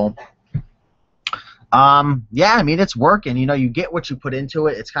bankroll. Yeah, I mean, it's working. You know, you get what you put into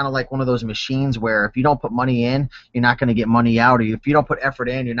it. It's kind of like one of those machines where if you don't put money in, you're not going to get money out. Or if you don't put effort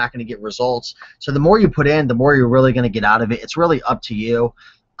in, you're not going to get results. So the more you put in, the more you're really going to get out of it. It's really up to you.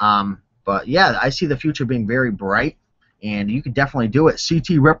 But yeah, I see the future being very bright, and you can definitely do it.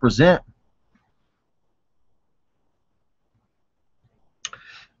 CT represent.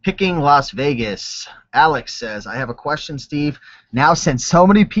 Picking Las Vegas. Alex says, I have a question, Steve. Now, since so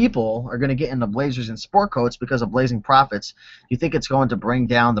many people are going to get into blazers and sport coats because of blazing profits, do you think it's going to bring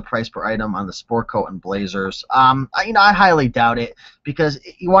down the price per item on the sport coat and blazers? I highly doubt it, because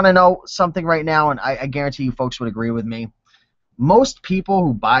you want to know something right now, and I guarantee you folks would agree with me. Most people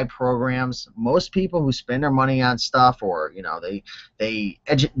who buy programs, most people who spend their money on stuff, or they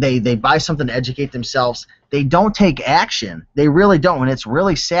buy something to educate themselves, they don't take action. They really don't, and it's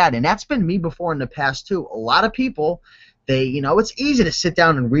really sad. And that's been me before in the past too. A lot of people, it's easy to sit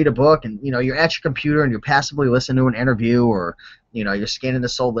down and read a book, and you're at your computer and you're passively listening to an interview, or you're scanning the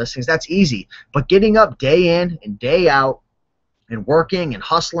sold listings. That's easy. But getting up day in and day out and working and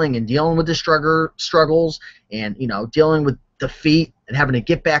hustling and dealing with the struggles, and dealing with defeat and having to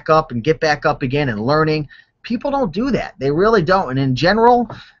get back up and get back up again and learning, people don't do that. They really don't. And in general,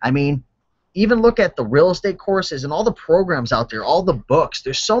 I mean, even look at the real estate courses and all the programs out there, all the books.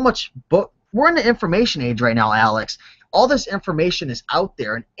 There's so much book. We're in the information age right now, Alex. All this information is out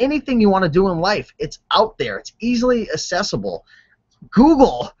there, and anything you want to do in life, it's out there. It's easily accessible.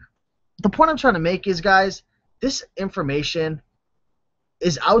 Google. The point I'm trying to make is, guys, this information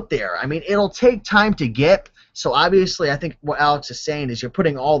is out there. I mean, it'll take time to get. So obviously, I think what Alex is saying is you're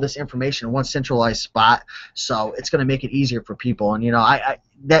putting all this information in one centralized spot, so it's going to make it easier for people. And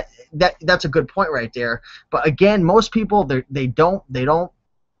that's a good point right there. But again, most people they don't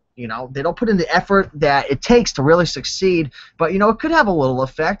put in the effort that it takes to really succeed. But it could have a little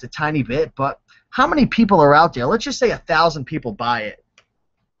effect, a tiny bit. But how many people are out there? Let's just say 1,000 people buy it.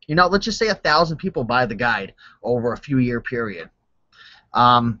 Let's just say 1,000 people buy the guide over a few-year period.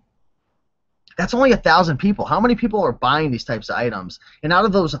 That's only 1,000 people. How many people are buying these types of items? And out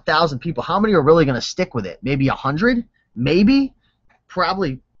of those 1,000 people, how many are really going to stick with it? Maybe 100? Maybe?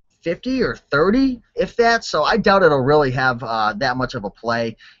 Probably 50 or 30, if that. So I doubt it'll really have that much of a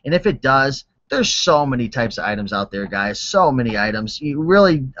play. And if it does, there's so many types of items out there, guys. So many items.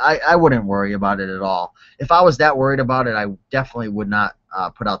 I wouldn't worry about it at all. If I was that worried about it, I definitely would not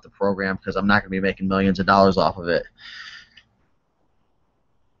put out the program, because I'm not going to be making millions of dollars off of it.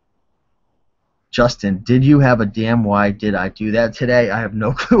 Justin, did you have a damn why did I do that today? I have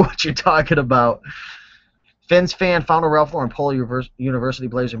no clue what you're talking about. Finn's fan found a Ralph Lauren Polo University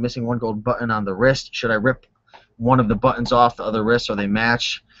blazer missing one gold button on the wrist. Should I rip one of the buttons off the other wrist so they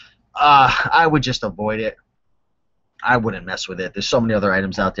match? I would just avoid it. I wouldn't mess with it. There's so many other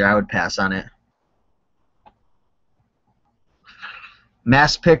items out there. I would pass on it.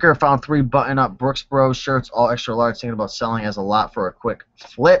 Mass Picker found 3 button-up Brooks Bros shirts, all extra large, thinking about selling as a lot for a quick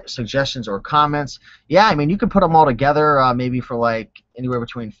flip. Suggestions or comments? Yeah, I mean, you could put them all together maybe for like anywhere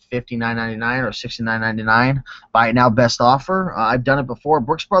between $59.99 or $69.99. Buy it now, best offer. I've done it before.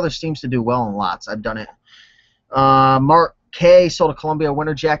 Brooks Brothers seems to do well in lots. I've done it. Mark K sold a Columbia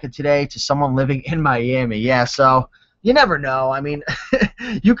winter jacket today to someone living in Miami. Yeah, so you never know. I mean,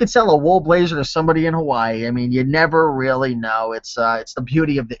 you could sell a wool blazer to somebody in Hawaii. I mean, you never really know. It's the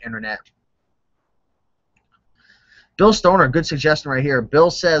beauty of the internet. Bill Stoner, good suggestion right here. Bill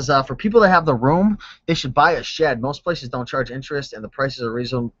says, for people that have the room, they should buy a shed. Most places don't charge interest, and the prices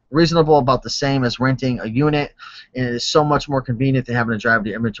are reasonable, about the same as renting a unit, and it is so much more convenient than having to drive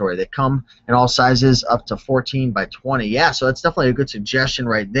the inventory. They come in all sizes up to 14 by 20. Yeah, so that's definitely a good suggestion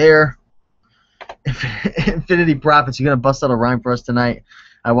right there. Infinity Profits, you're going to bust out a rhyme for us tonight.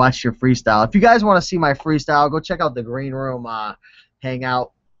 I watched your freestyle. If you guys want to see my freestyle, go check out the Green Room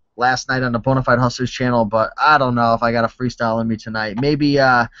hangout last night on the Bonafide Hustlers channel, but I don't know if I got a freestyle in me tonight. Maybe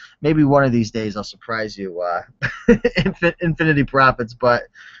one of these days I'll surprise you. Infinity Profits, but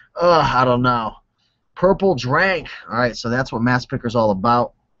I don't know. Purple Drank. All right, so that's what Mass Picker's all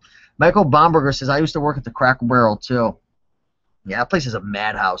about. Michael Bomberger says, I used to work at the Cracker Barrel too. Yeah, that place is a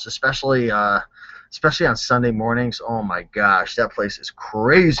madhouse, especially on Sunday mornings. Oh my gosh, that place is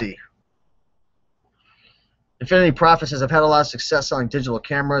crazy. Infinity Profit says, I've had a lot of success selling digital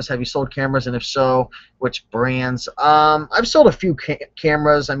cameras. Have you sold cameras, and if so, which brands? I've sold a few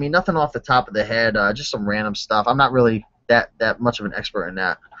cameras. I mean, nothing off the top of the head, just some random stuff. I'm not really that much of an expert in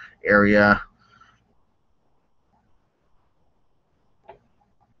that area.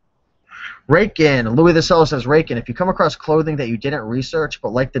 Raiken, Louis the Seller says, Raiken, if you come across clothing that you didn't research but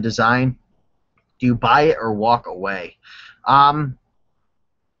like the design, do you buy it or walk away?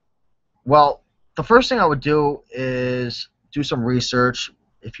 Well, the first thing I would do is do some research.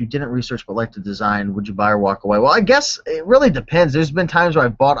 If you didn't research but like the design, would you buy or walk away? Well, I guess it really depends. There's been times where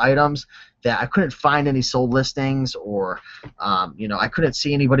I've bought items that I couldn't find any sold listings, or I couldn't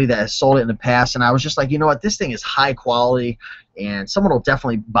see anybody that has sold it in the past, and I was just like, you know what, this thing is high quality, and someone will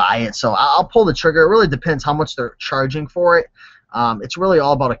definitely buy it. So I'll pull the trigger. It really depends how much they're charging for it. It's really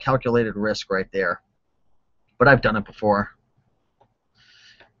all about a calculated risk right there. But I've done it before.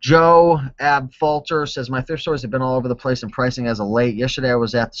 Joe Abfalter says, my thrift stores have been all over the place in pricing as of late. Yesterday I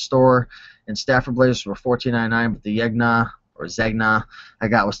was at the store, and Stafford blazers were $14.99, but the Zegna I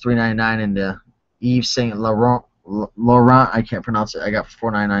got was $3.99, and the Yves Saint Laurent, I can't pronounce it, I got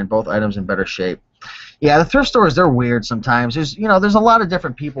 $4.99, both items in better shape. Yeah, the thrift stores, they're weird sometimes. There's a lot of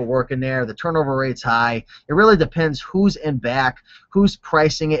different people working there. The turnover rate's high. It really depends who's in back, who's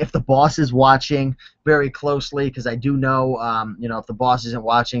pricing it. If the boss is watching very closely, because I do know, if the boss isn't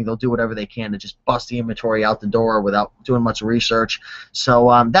watching, they'll do whatever they can to just bust the inventory out the door without doing much research.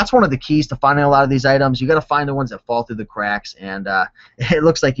 So that's one of the keys to finding a lot of these items. You got to find the ones that fall through the cracks, and it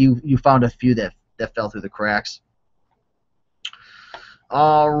looks like you found a few that fell through the cracks.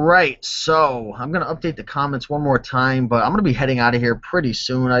 All right, so I'm going to update the comments one more time, but I'm going to be heading out of here pretty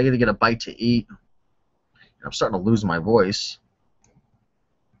soon. I got to get a bite to eat. I'm starting to lose my voice.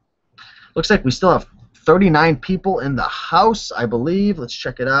 Looks like we still have 39 people in the house, I believe. Let's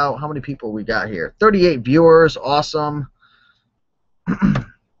check it out. How many people we got here? 38 viewers. Awesome.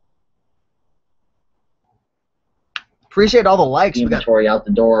 Appreciate all the likes. We got inventory out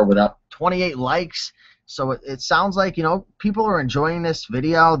the door without 28 likes. So it sounds like, people are enjoying this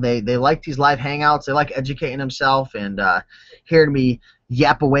video. They like these live hangouts. They like educating themselves and hearing me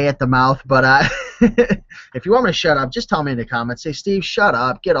yap away at the mouth. But if you want me to shut up, just tell me in the comments. Say, Steve, shut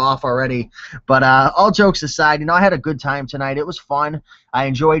up. Get off already. But all jokes aside, I had a good time tonight. It was fun. I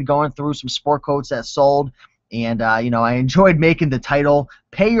enjoyed going through some sport coats that sold. And, I enjoyed making the title,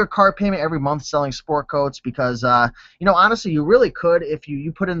 pay your car payment every month selling sport coats, because, honestly, you really could if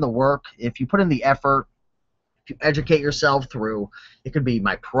you put in the work, if you put in the effort. If you educate yourself through, it could be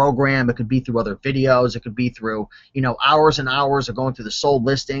my program, it could be through other videos, it could be through, hours and hours of going through the sold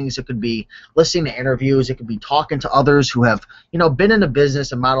listings, it could be listening to interviews, it could be talking to others who have, been in the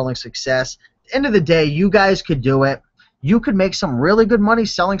business and modeling success. At the end of the day, you guys could do it. You could make some really good money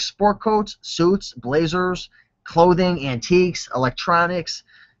selling sport coats, suits, blazers, clothing, antiques, electronics,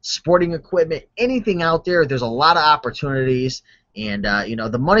 sporting equipment, anything out there. There's a lot of opportunities. And,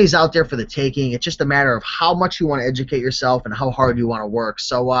 the money's out there for the taking. It's just a matter of how much you want to educate yourself and how hard you want to work.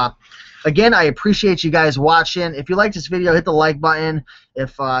 So, again, I appreciate you guys watching. If you like this video, hit the like button.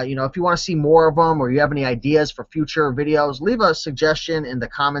 If, if you want to see more of them or you have any ideas for future videos, leave a suggestion in the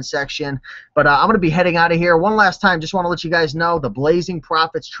comment section. But I'm going to be heading out of here. One last time, just want to let you guys know the Blazing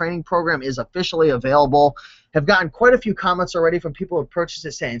Profits training program is officially available. Have gotten quite a few comments already from people who have purchased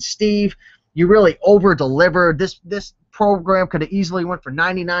it saying, Steve, you really over-delivered. This program could have easily went for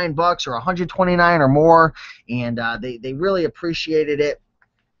 $99 or $129 or more, and they really appreciated it.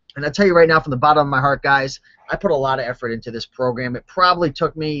 And I'll tell you right now, from the bottom of my heart, guys, I put a lot of effort into this program. It probably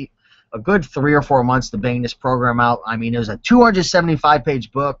took me a good 3 or 4 months to bang this program out. I mean, it was a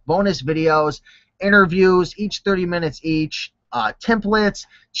 275-page book, bonus videos, interviews, each 30 minutes each, templates,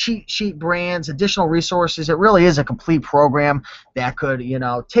 cheat sheet brands, additional resources. It really is a complete program that could,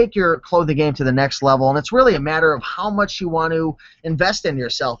 take your clothing game to the next level. And it's really a matter of how much you want to invest in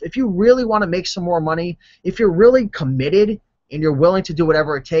yourself. If you really want to make some more money, if you're really committed and you're willing to do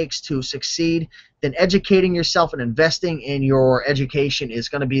whatever it takes to succeed, then educating yourself and investing in your education is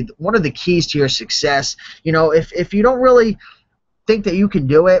going to be one of the keys to your success. If you don't really think that you can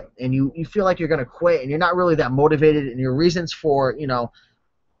do it and you feel like you're going to quit and you're not really that motivated and your reasons for,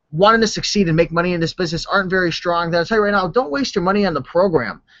 wanting to succeed and make money in this business aren't very strong, then I'll tell you right now, don't waste your money on the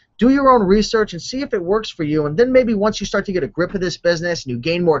program. Do your own research and see if it works for you, and then maybe once you start to get a grip of this business and you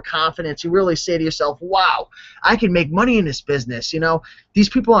gain more confidence, you really say to yourself, wow, I can make money in this business. These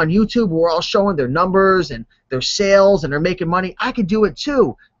people on YouTube who are all showing their numbers and their sales and they're making money, I could do it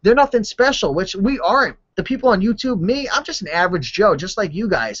too. They're nothing special, which we aren't. The people on YouTube, me, I'm just an average Joe, just like you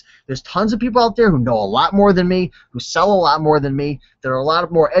guys. There's tons of people out there who know a lot more than me, who sell a lot more than me, that are a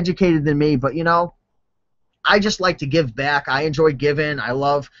lot more educated than me, but I just like to give back. I enjoy giving. I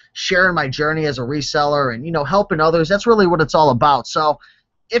love sharing my journey as a reseller and, helping others. That's really what it's all about. So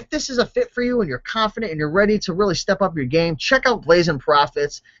if this is a fit for you and you're confident and you're ready to really step up your game, check out Blazing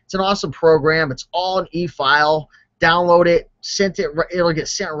Profits. It's an awesome program. It's all an e-file download it, it'll get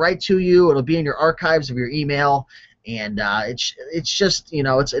sent right to you. It'll be in your archives of your email, and it's just,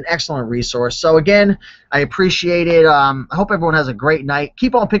 it's an excellent resource. So again, I appreciate it. I hope everyone has a great night.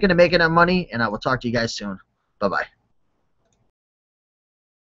 Keep on picking and making that money, and I will talk to you guys soon. Bye-bye.